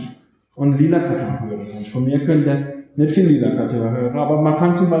hingehen kannst und Lila-Katha hören kannst. Von mir könnt ihr nicht viel Lila-Katha hören, aber man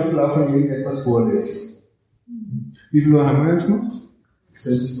kann zum Beispiel auch von irgendetwas vorlesen. Wie viel Uhr haben wir jetzt noch?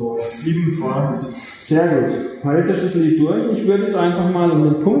 7 vor. Sehr gut. Weil jetzt ist das Lied durch. Ich würde jetzt einfach mal, um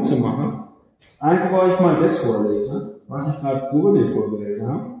den Punkt zu machen, einfach euch mal das vorlesen, was ich gerade Gurudev vorgelesen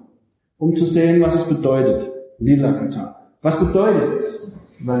habe, um zu sehen, was es bedeutet. Lila-Katha. Was bedeutet es?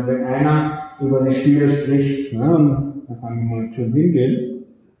 Weil wenn einer über die Spiele spricht, ne, und da kann man mal schön hingehen.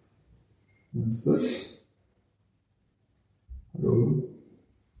 Ganz kurz. Hallo.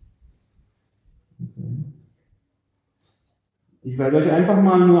 Okay. Ich werde euch einfach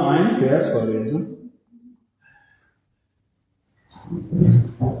mal nur einen Vers vorlesen.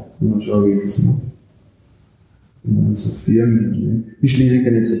 Mal schauen, wie das macht. So 4 Minuten. Wie schließe ich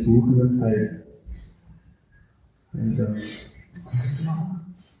denn jetzt das Buch in den Teil? Wie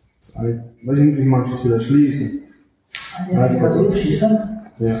mache ich das wieder schließen? Also schließen?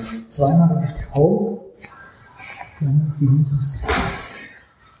 Ja. Zweimal auf die Augen.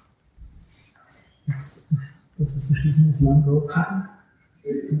 Das ist ein Schließen des Langgauchs.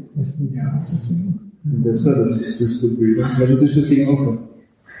 Das ist das Bild. Ja, das ist das Ding auch.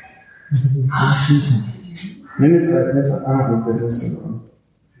 Das ist ein Schließen. Nimm jetzt okay, das ist das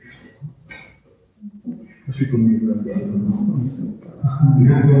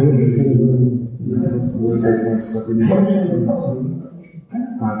ist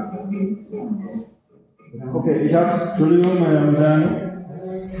okay, ich hab's, Entschuldigung, meine Damen und Herren.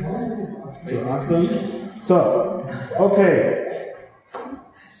 So, Achtung. So, okay.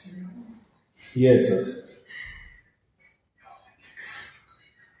 Jetzt.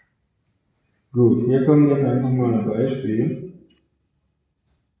 Gut, hier kommen jetzt einfach mal ein Beispiel.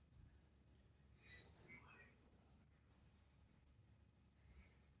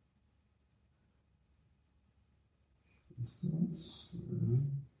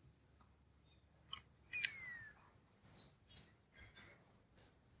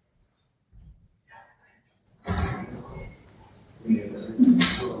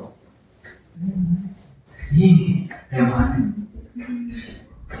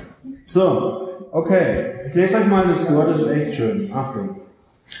 So, okay. Ich lese euch mal das vor, das ist echt schön. Achtung.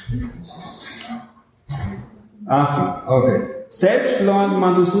 Okay. Selbst Lord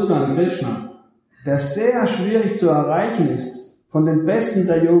Madhusudan Krishna, der sehr schwierig zu erreichen ist von den Besten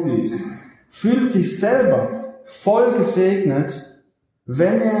der Yogis, fühlt sich selber voll gesegnet,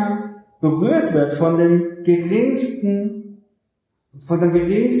 wenn er berührt wird von der geringsten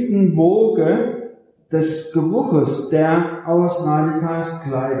Woge des Geruches, der aus Radhikas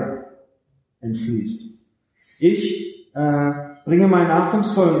Kleider entfließt. Ich bringe meine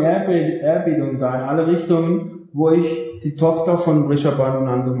achtungsvollen Ehrerbietung da in alle Richtungen, wo ich die Tochter von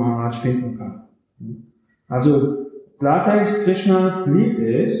Vrishabhananda Maharaj finden kann. Also Klartext, Krishna liebt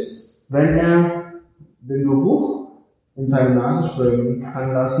es, wenn er den Geruch in seine Nase strömen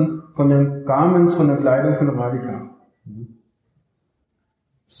kann lassen von den Garments, von der Kleidung von Radhika.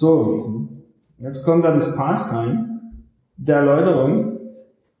 So, jetzt kommt dann das Pastime der Erläuterung.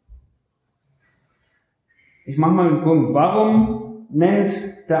 Ich mache mal einen Punkt. Warum nennt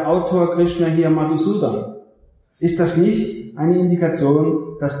der Autor Krishna hier Madhusudan? Ist das nicht eine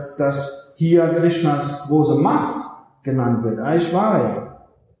Indikation, dass das hier Krishnas große Macht genannt wird, Aishwarya?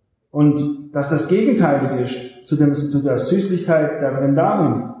 Und dass das gegenteilig ist zu der Süßlichkeit der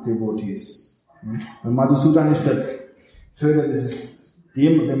Vrindavan-Devotees. Weil Madhusudan ist der Töter dieses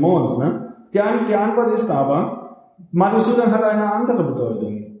Dämons, ne? Die Antwort ist aber, Madhusudan hat eine andere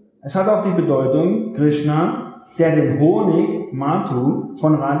Bedeutung. Es hat auch die Bedeutung, Krishna, der den Honig, Madhu,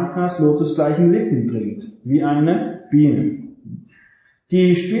 von Radhikas lotusgleichen Lippen trinkt, wie eine Biene.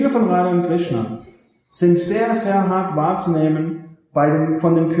 Die Spiele von Radha und Krishna sind sehr, sehr hart wahrzunehmen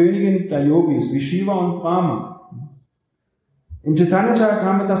von den Königen der Yogis, wie Shiva und Brahma. Im Chaitanya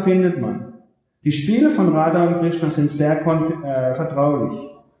Charitamrita findet man, die Spiele von Radha und Krishna sind sehr vertraulich.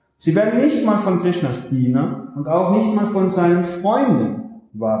 Sie werden nicht mal von Krishnas Diener und auch nicht mal von seinen Freunden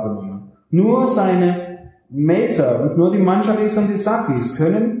wahrgenommen. Nur seine Maidservants, nur die Mancharis und die Sakis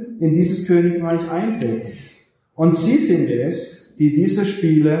können in dieses Königreich eintreten. Und sie sind es, die diese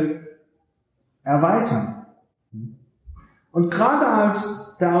Spiele erweitern. Und gerade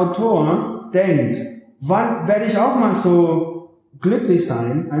als der Autor denkt, wann werde ich auch mal so glücklich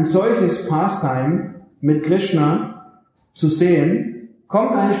sein, ein solches Pastime mit Krishna zu sehen,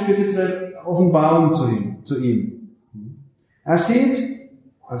 kommt eine spirituelle Offenbarung zu ihm. Er sieht,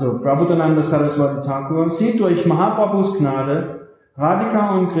 also Prabhupada Saraswati Thakur, sieht durch Mahaprabhus Gnade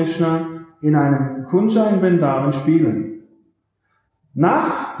Radhika und Krishna in einem Kunja in Vrindavan spielen.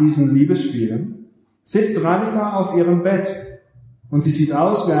 Nach diesen Liebesspielen sitzt Radhika auf ihrem Bett und sie sieht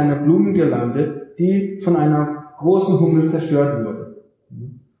aus wie eine Blumengirlande, die von einer großen Hummel zerstört wurde.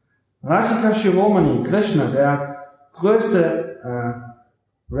 Rasika Shiromani, Krishna, der größte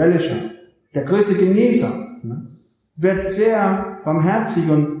Relisher, der größte Genießer, wird sehr barmherzig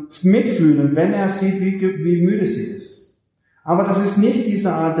und mitfühlen, wenn er sieht, wie müde sie ist. Aber das ist nicht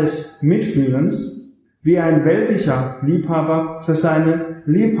diese Art des Mitfühlens, wie ein weltlicher Liebhaber für seine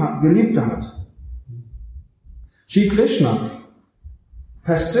Geliebte hat. Shri Krishna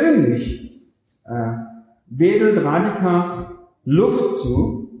persönlich wedelt Radhika Luft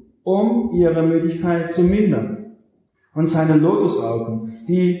zu, um ihre Müdigkeit zu mindern. Und seine Lotusaugen,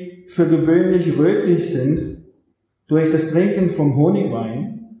 die für gewöhnlich rötlich sind, durch das Trinken vom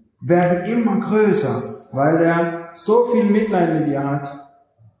Honigwein, werden immer größer, weil er so viel Mitleid mit ihr hat.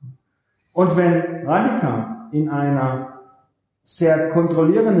 Und wenn Radhika in einer sehr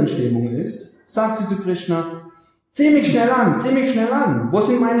kontrollierenden Stimmung ist, sagt sie zu Krishna, zieh mich schnell an, wo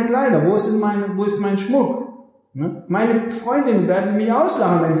sind meine Kleider, wo ist mein Schmuck? Meine Freundinnen werden mich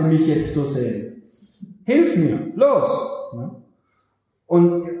auslachen, wenn sie mich jetzt so sehen. hilf mir, los.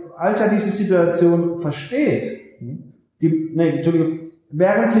 Und als er diese Situation versteht,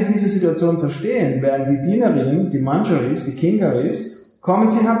 während sie diese Situation verstehen, werden die Dienerinnen, die Manjaris, die Kingaris, kommen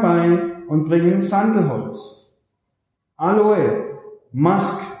sie herbei und bringen Sandelholz, Aloe,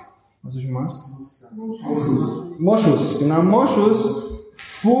 Musk, was ist Musk? Moschus, genau, Moschus,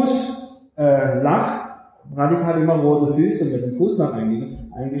 Fußlach, radikal immer rote Füße mit dem Fußlach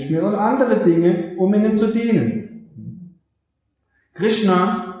eingeschmiert und andere Dinge, um ihnen zu dienen.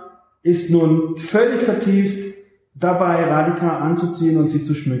 Krishna ist nun völlig vertieft dabei, Radhika anzuziehen und sie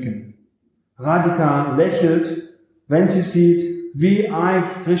zu schmücken. Radhika lächelt, wenn sie sieht, wie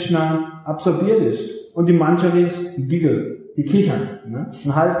arg Krishna absorbiert ist. Und die Manjaris giggeln, die kichern,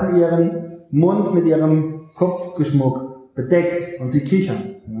 und halten ihren Mund mit ihrem Kopfgeschmuck bedeckt und sie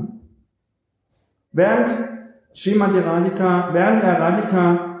kichern. Während er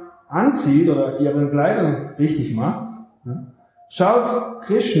Radhika anzieht oder ihre Kleidung richtig macht, schaut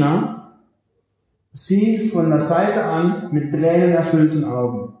Krishna sie von der Seite an mit tränenerfüllten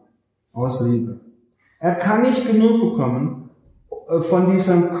Augen aus Liebe. Er kann nicht genug bekommen von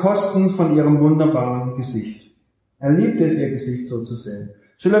diesen Kosten von ihrem wunderbaren Gesicht. Er liebt es, ihr Gesicht so zu sehen.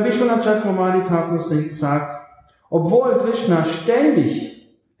 Srila Vishwanath Chakravarti Thakur sagt, obwohl Krishna ständig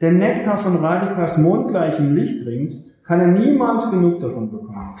den Nektar von Radhikas mondgleichem Licht trinkt, kann er niemals genug davon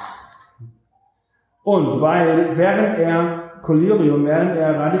bekommen. Und während er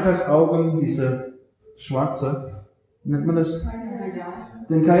Radhikas Augen, diese schwarze, nennt man das?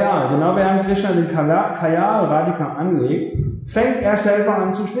 Den Kajal, genau während Krishna den Kajal Radhika anlegt, fängt er selber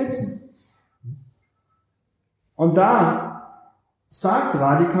an zu schwitzen. Und da sagt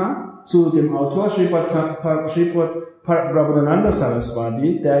Radhika zu dem Autor Shripad Prabodhananda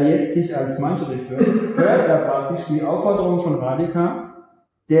Saraswati, der jetzt sich als Manjari führt, hört er praktisch die Aufforderung von Radhika,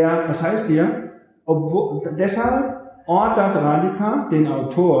 das heißt hier, deshalb ordert Radhika den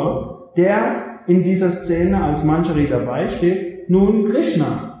Autor, der in dieser Szene als Manjari dabei steht, nun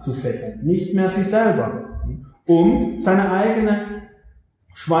Krishna zu fetten, nicht mehr sich selber, um seine eigenen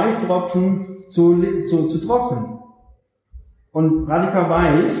Schweißtropfen zu trocknen. Und Radhika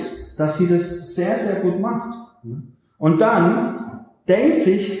weiß, dass sie das sehr, sehr gut macht. Und dann denkt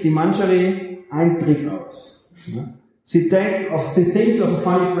sich die Manjari einen Trick aus. Sie thinks of a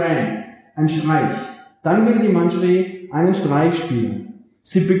funny prank, ein Streich. Dann will die Manjari einen Streich spielen.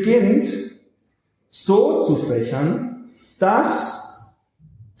 Sie beginnt so zu fächern, dass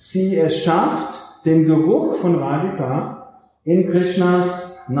sie es schafft, den Geruch von Radhika in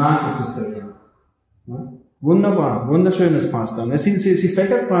Krishnas Nase zu fächern. Wunderbar, wunderschönes Pastern. Sie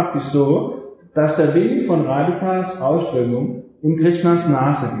fächert praktisch so, dass der Wind von Radhikas Ausströmung in Krishnas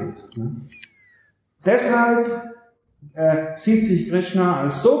Nase geht. Deshalb sieht sich Krishna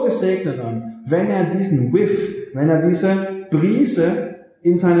als so gesegnet an, wenn er diesen Whiff, wenn er diese Brise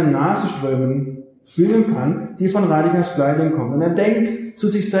in seine Nase strömen fühlen kann, die von Radhikas Kleidung kommt. Und er denkt zu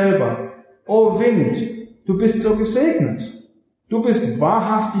sich selber, oh Wind, du bist so gesegnet. Du wirst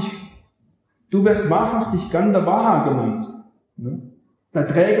wahrhaftig Gandhavaha genannt. Der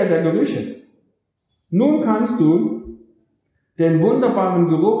Träger der Gerüche. Nun kannst du den wunderbaren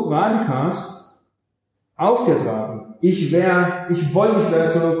Geruch Radhikas auf dir tragen. Ich wäre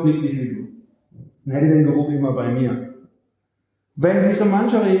so glücklich wie du. Dann hätte den Geruch immer bei mir. Wenn diese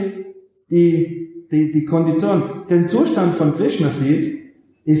Manjari die Kondition, den Zustand von Krishna sieht,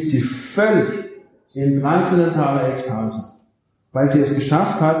 ist sie völlig in transzendentaler Ekstase, weil sie es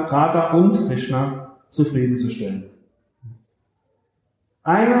geschafft hat, Radha und Krishna zufriedenzustellen.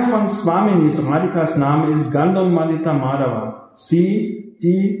 Einer von Swaminis Radhikas Name ist Gandham Malita Madhava. Sie,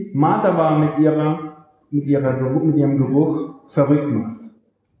 die Madhava mit ihrem Geruch verrückt macht.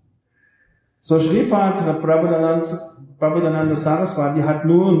 So Shripad Prabodhananda Saraswati hat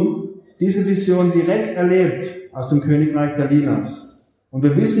nun diese Vision direkt erlebt aus dem Königreich der Lilas. Und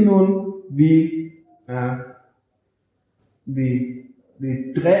wir wissen nun, wie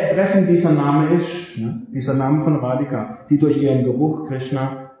treffend dieser Name ist, dieser Name von Radhika, die durch ihren Geruch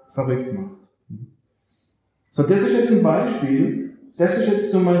Krishna verrückt macht. So, das ist jetzt ein Beispiel. Das ist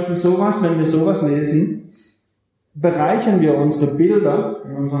jetzt zum Beispiel sowas, wenn wir sowas lesen, bereichern wir unsere Bilder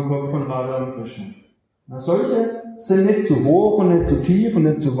in unserem Kopf von Radha und Krishna. Solche sind nicht zu hoch und nicht zu tief und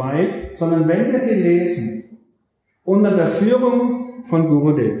nicht zu weit, sondern wenn wir sie lesen, unter der Führung von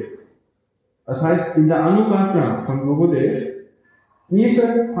Gurudev, das heißt in der Anugrahya von Gurudev,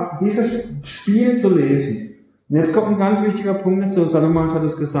 dieses Spiel zu lesen. Und jetzt kommt ein ganz wichtiger Punkt dazu, Salomon hat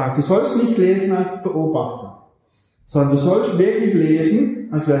es gesagt, du sollst nicht lesen als Beobachter, sondern du sollst wirklich lesen,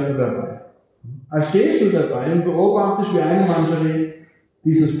 als wärst du dabei. Als stehst du dabei und beobachtest, wie eine Manjari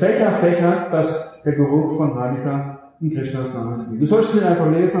dieses Fächer, dass der Geruch von Radhika in Krishnas Nase gibt. Du sollst es nicht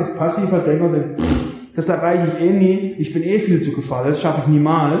einfach lesen als passiver Denker, denn das erreiche ich eh nie, ich bin eh viel zu gefallen, das schaffe ich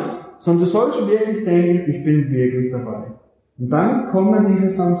niemals, sondern du sollst wirklich denken, ich bin wirklich dabei. Und dann kommen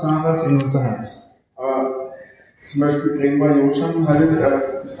diese Samsaras in unser Herz. Zum Beispiel Prema Yojam hat jetzt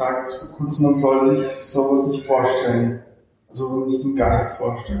erst gesagt, man soll sich sowas nicht vorstellen. Also nicht im Geist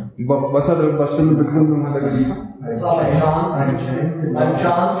vorstellen. Was für eine Begründung hat er geliefert? Das war bei Chant. Beim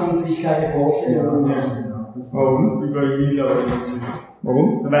Chant findet sich keine Vorstellung. Ja. Warum? Über Lila oder so.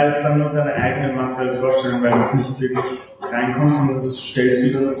 Warum? Weil es dann nur deine eigene materielle Vorstellung, weil es nicht wirklich reinkommt, sondern das stellst du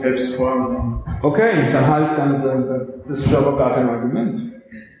dir das selbst vor. Okay, das ist aber gar kein Argument.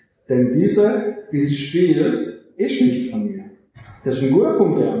 Denn dieses Spiel ist nicht von mir. Das ist ein guter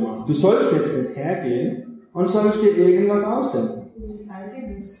Punkt, der er macht. Du sollst jetzt nicht hergehen und sollst dir irgendwas ausdenken.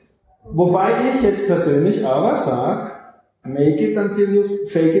 Wobei ich jetzt persönlich aber sage, fake it until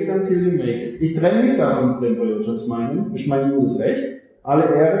you make it. Ich trenne mich da von Prema Yojams Meinung, ist mein gutes Recht,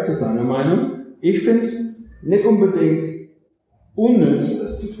 alle Ehre zu seiner Meinung. Ich finde es nicht unbedingt unnütz,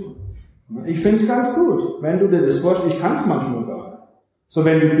 das zu tun. Ich finde es ganz gut, wenn du dir das vorstellst, ich kann es manchmal gar nicht. So,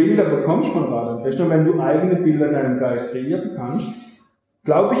 wenn du Bilder bekommst von Radha Krishna, wenn du eigene Bilder in deinem Geist kreieren kannst,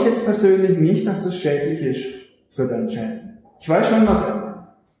 glaube ich jetzt persönlich nicht, dass das schädlich ist für dein Chanten. Ich weiß schon, was er meint.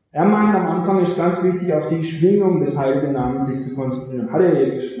 Er meint, am Anfang ist ganz wichtig, auf die Schwingung des heiligen Namens sich zu konzentrieren. Hare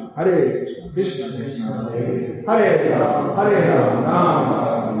Krishna, Krishna Krishna, Hare Rama,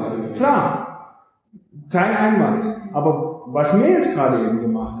 Rama. Klar, kein Einwand. Aber was wir jetzt gerade eben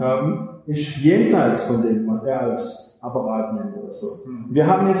gemacht haben, ist jenseits von dem, was er als Apparat nennt oder so. Wir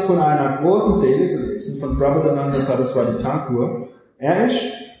haben jetzt von einer großen Seele gelesen, von Prabhupada Saraswati Thakur. Er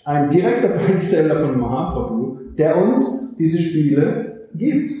ist ein direkter Beigeseller von Mahaprabhu, der uns diese Spiele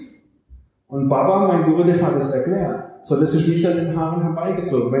gibt. Und Baba, mein Gurudev, hat es erklärt. So, das ist nicht an den Haaren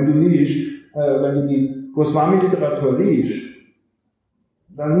herbeigezogen. Wenn du die Goswami-Literatur liest,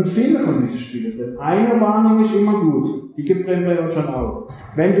 da sind viele von diesen Spielen drin. Eine Warnung ist immer gut. Die gibt Prema schon auch.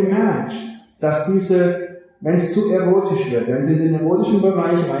 Wenn du merkst, dass wenn es zu erotisch wird, wenn es in den erotischen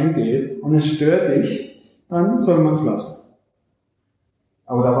Bereich reingeht und es stört dich, dann soll man es lassen.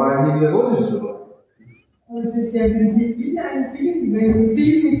 Aber da war jetzt nichts Erotisches dabei. Das ist ja im Prinzip wie ein Film. Wenn du einen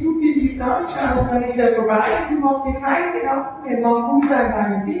Film mit zu viel Distanz schaust, dann ist er vorbei und du machst dir keine Gedanken mehr. Dann kommt es einfach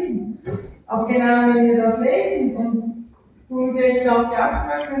ein Film. Aber genau wenn wir das lesen und Gurudev sagt ja auch zum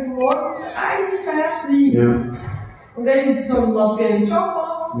Beispiel, wenn du morgens einen Vers liest und dann so einen materiellen Job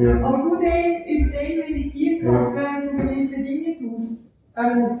machst, aber du über den meditieren kannst, während du gewisse Dinge tust,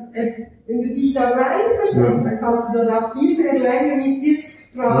 wenn du dich da reinversetzt, dann kannst du das auch viel mehr länger mit dir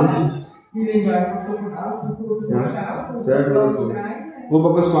tragen. Wie wenn du einfach so von außen kurz schaust und das da nicht rein. Rupa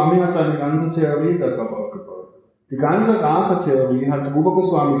Goswami hat seine ganze Theorie darauf aufgebaut. Die ganze Rasa-Theorie hat Rupa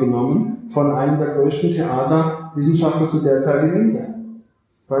Goswami genommen von einem der größten Theaterwissenschaftler zu der Zeit in Indien.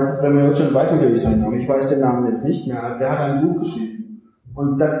 Ich weiß, Prema Yojam weiß natürlich seinen Namen, ich weiß den Namen jetzt nicht mehr, der hat ein Buch geschrieben.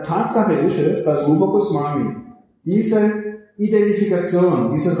 Und die Tatsache ist es, dass Rupa Goswami diese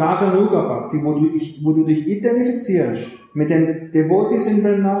Identifikation, diese Raga-Nuga Bhakti, wo du dich identifizierst mit den Devotees in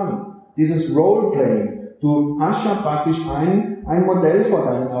den Namen, dieses Roleplaying. Du hast ja praktisch ein Modell vor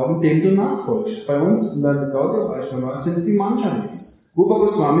deinen Augen, dem du nachfolgst. Bei uns in der Gaudiya-Vaishnava sind es die Manjanis. Rupa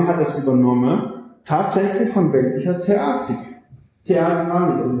Goswami hat das übernommen, tatsächlich von weltlicher Theater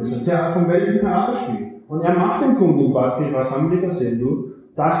von weltlichem Theaterspiel. Und er macht den Punkt in Bhakti Rasamrita Sindhu,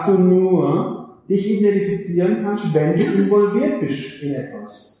 dass du nur dich identifizieren kannst, wenn du involviert bist in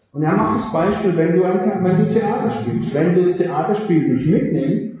etwas. Und er macht das Beispiel, wenn du Theater spielst. Wenn du das Theaterspiel dich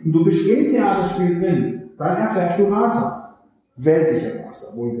mitnimmst und du bist im Theaterspiel drin, dann erfährst du Rasa. Weltlicher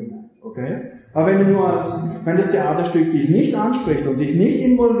Rasa, wohlgemerkt. Okay? Aber wenn das Theaterstück dich nicht anspricht und dich nicht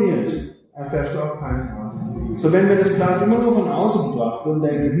involviert, erfährst du auch keinen Rasa. So, wenn wir das Glas immer nur von außen betrachten und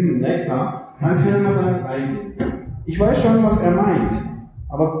denken, Nektar, dann können wir da nicht reingehen. Ich weiß schon, was er meint.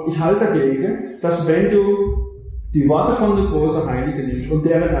 Aber ich halte dagegen, dass wenn du die Worte von der großen Heiligen nimmst und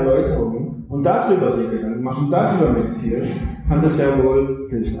deren Erläuterungen und darüber die Gedanken machst und darüber meditierst, kann das sehr wohl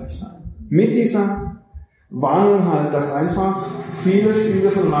hilfreich sein. Mit dieser Warnung halt, dass einfach viele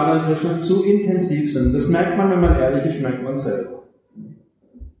Spiele von Radha Krishna zu intensiv sind. Das merkt man, wenn man ehrlich ist, merkt man selber.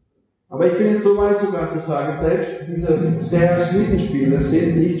 Aber ich bin jetzt so weit sogar zu sagen, selbst diese sehr sweeten Spiele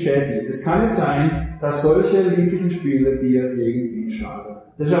sind nicht schädlich. Es kann nicht sein, dass solche lieblichen Spiele dir irgendwie schaden.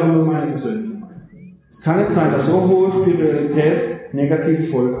 Das ist aber nur meine persönliche Meinung. Es kann nicht sein, dass so hohe Spiritualität negative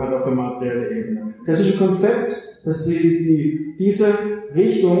Folgen hat auf der materiellen Ebene. Das ist ein Konzept, dass diese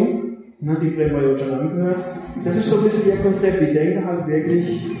Richtung, die Prema Yojam angehört, das ist so ein bisschen ihr Konzept. Die denken halt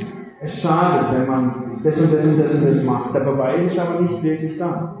wirklich es schadet, wenn man das und das und das und das macht. Der Beweis ist aber nicht wirklich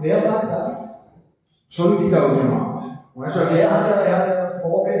da. Wer sagt das? Schon die Gaudiamat. Weißt du, Er hat ja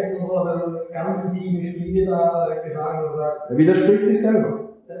vorgestern oder der ganze Team Spiele da gesagt, er widerspricht sich selber.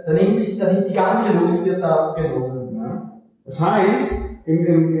 Da nimmt die ganze Lust wird da genommen. Ja. Das heißt,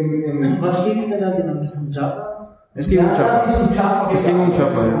 was ging es denn da genau? Ist um Jabba? Es ging um Jabba. Es ging um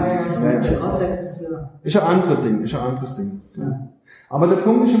Jabba, ja. Ist ein anderes Ding. Ja. Aber der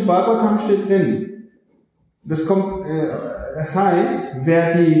Punkt ist, im Bhagavatam steht drin, das heißt,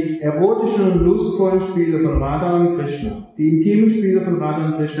 wer die erotischen und lustvollen Spiele von Radha und Krishna, die intimen Spiele von Radha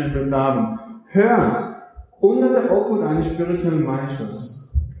und Krishna in Vrindavan, hört, unter der Obhut eines spirituellen Meisters,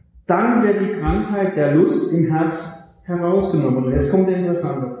 dann wird die Krankheit der Lust im Herz herausgenommen. Und jetzt kommt der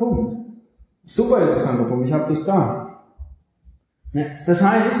interessante Punkt. Super interessanter Punkt, ich habe das da. Ja, das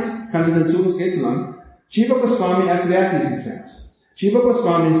heißt, kannst du dazu, es geht so lang, Jiva Goswami erklärt diesen Vers. Jiva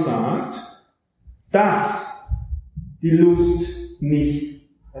Goswami sagt, dass die Lust nicht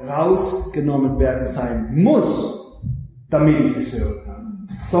rausgenommen werden sein muss, damit ich es hören kann,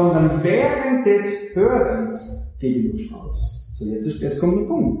 sondern während des Hörens geht die Lust raus. So, jetzt kommt der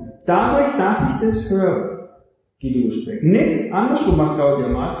Punkt. Dadurch, dass ich das höre, geht die Lust weg. Nicht andersrum, was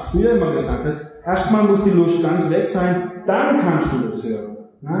Gaudiamat früher immer gesagt hat, erstmal muss die Lust ganz weg sein, dann kannst du das hören.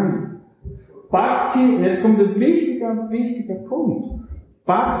 Nein. Bhakti, und jetzt kommt ein wichtiger Punkt.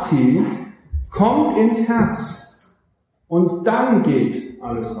 Bhakti kommt ins Herz und dann geht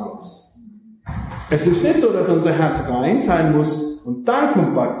alles raus. Es ist nicht so, dass unser Herz rein sein muss und dann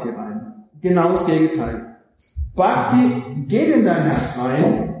kommt Bhakti rein. Genau das Gegenteil. Bhakti geht in dein Herz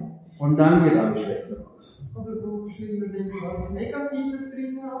rein und dann geht alles schlecht raus. Oder du schlimmer, wenn du was Negatives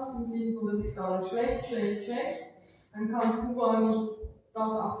drin hast, im Sinne von, das ist alles schlecht, dann kannst du gar nicht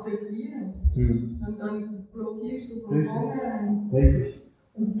das akzeptieren. Dann blockierst du von vornherein. Richtig.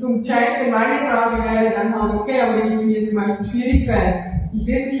 Und zum Chanten, meine Frage wäre dann halt, okay, aber wenn es mir zum Beispiel schwierig wäre, mich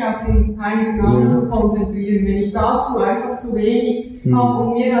wirklich auf den Heiligen Namen zu konzentrieren, wenn ich dazu einfach zu wenig habe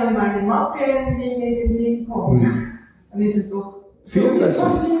und mir dann meine materiellen Dinge in den Sinn kommen, dann ist es doch viel besser.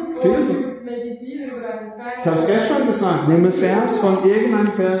 Meditieren über einen Vers. Ich habe es gestern gesagt, nimm einen Vers von irgendeinem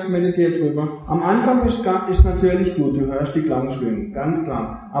Vers, meditiere drüber. Am Anfang ist natürlich gut, du hörst die Klangschwingen, ganz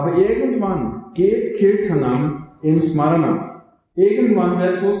klar. Aber irgendwann geht Kirtanam ins Smaranam. Irgendwann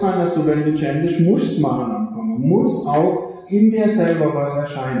wird es so sein, dass du, wenn du chantest, musst Smaranam kommen, muss auch in dir selber was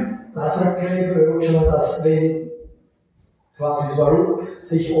erscheinen. Das sagt Kelly schon, dass wenn quasi Svarup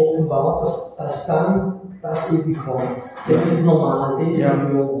sich offenbart, dass dann das eben kommt. Das ist normal, das ist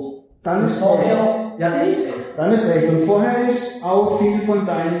normal. Dann ist vorher, ja, das ist echt. Dann ist echt. Und vorher ist auch viel von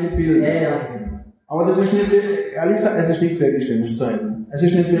deinen Gebilden. Ja. Aber das ist nicht, ehrlich gesagt, es ist nicht wirklich schlimm, ich zeige. Es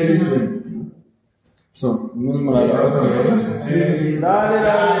ist nicht wirklich schlimm. So, müssen wir leider aufhören.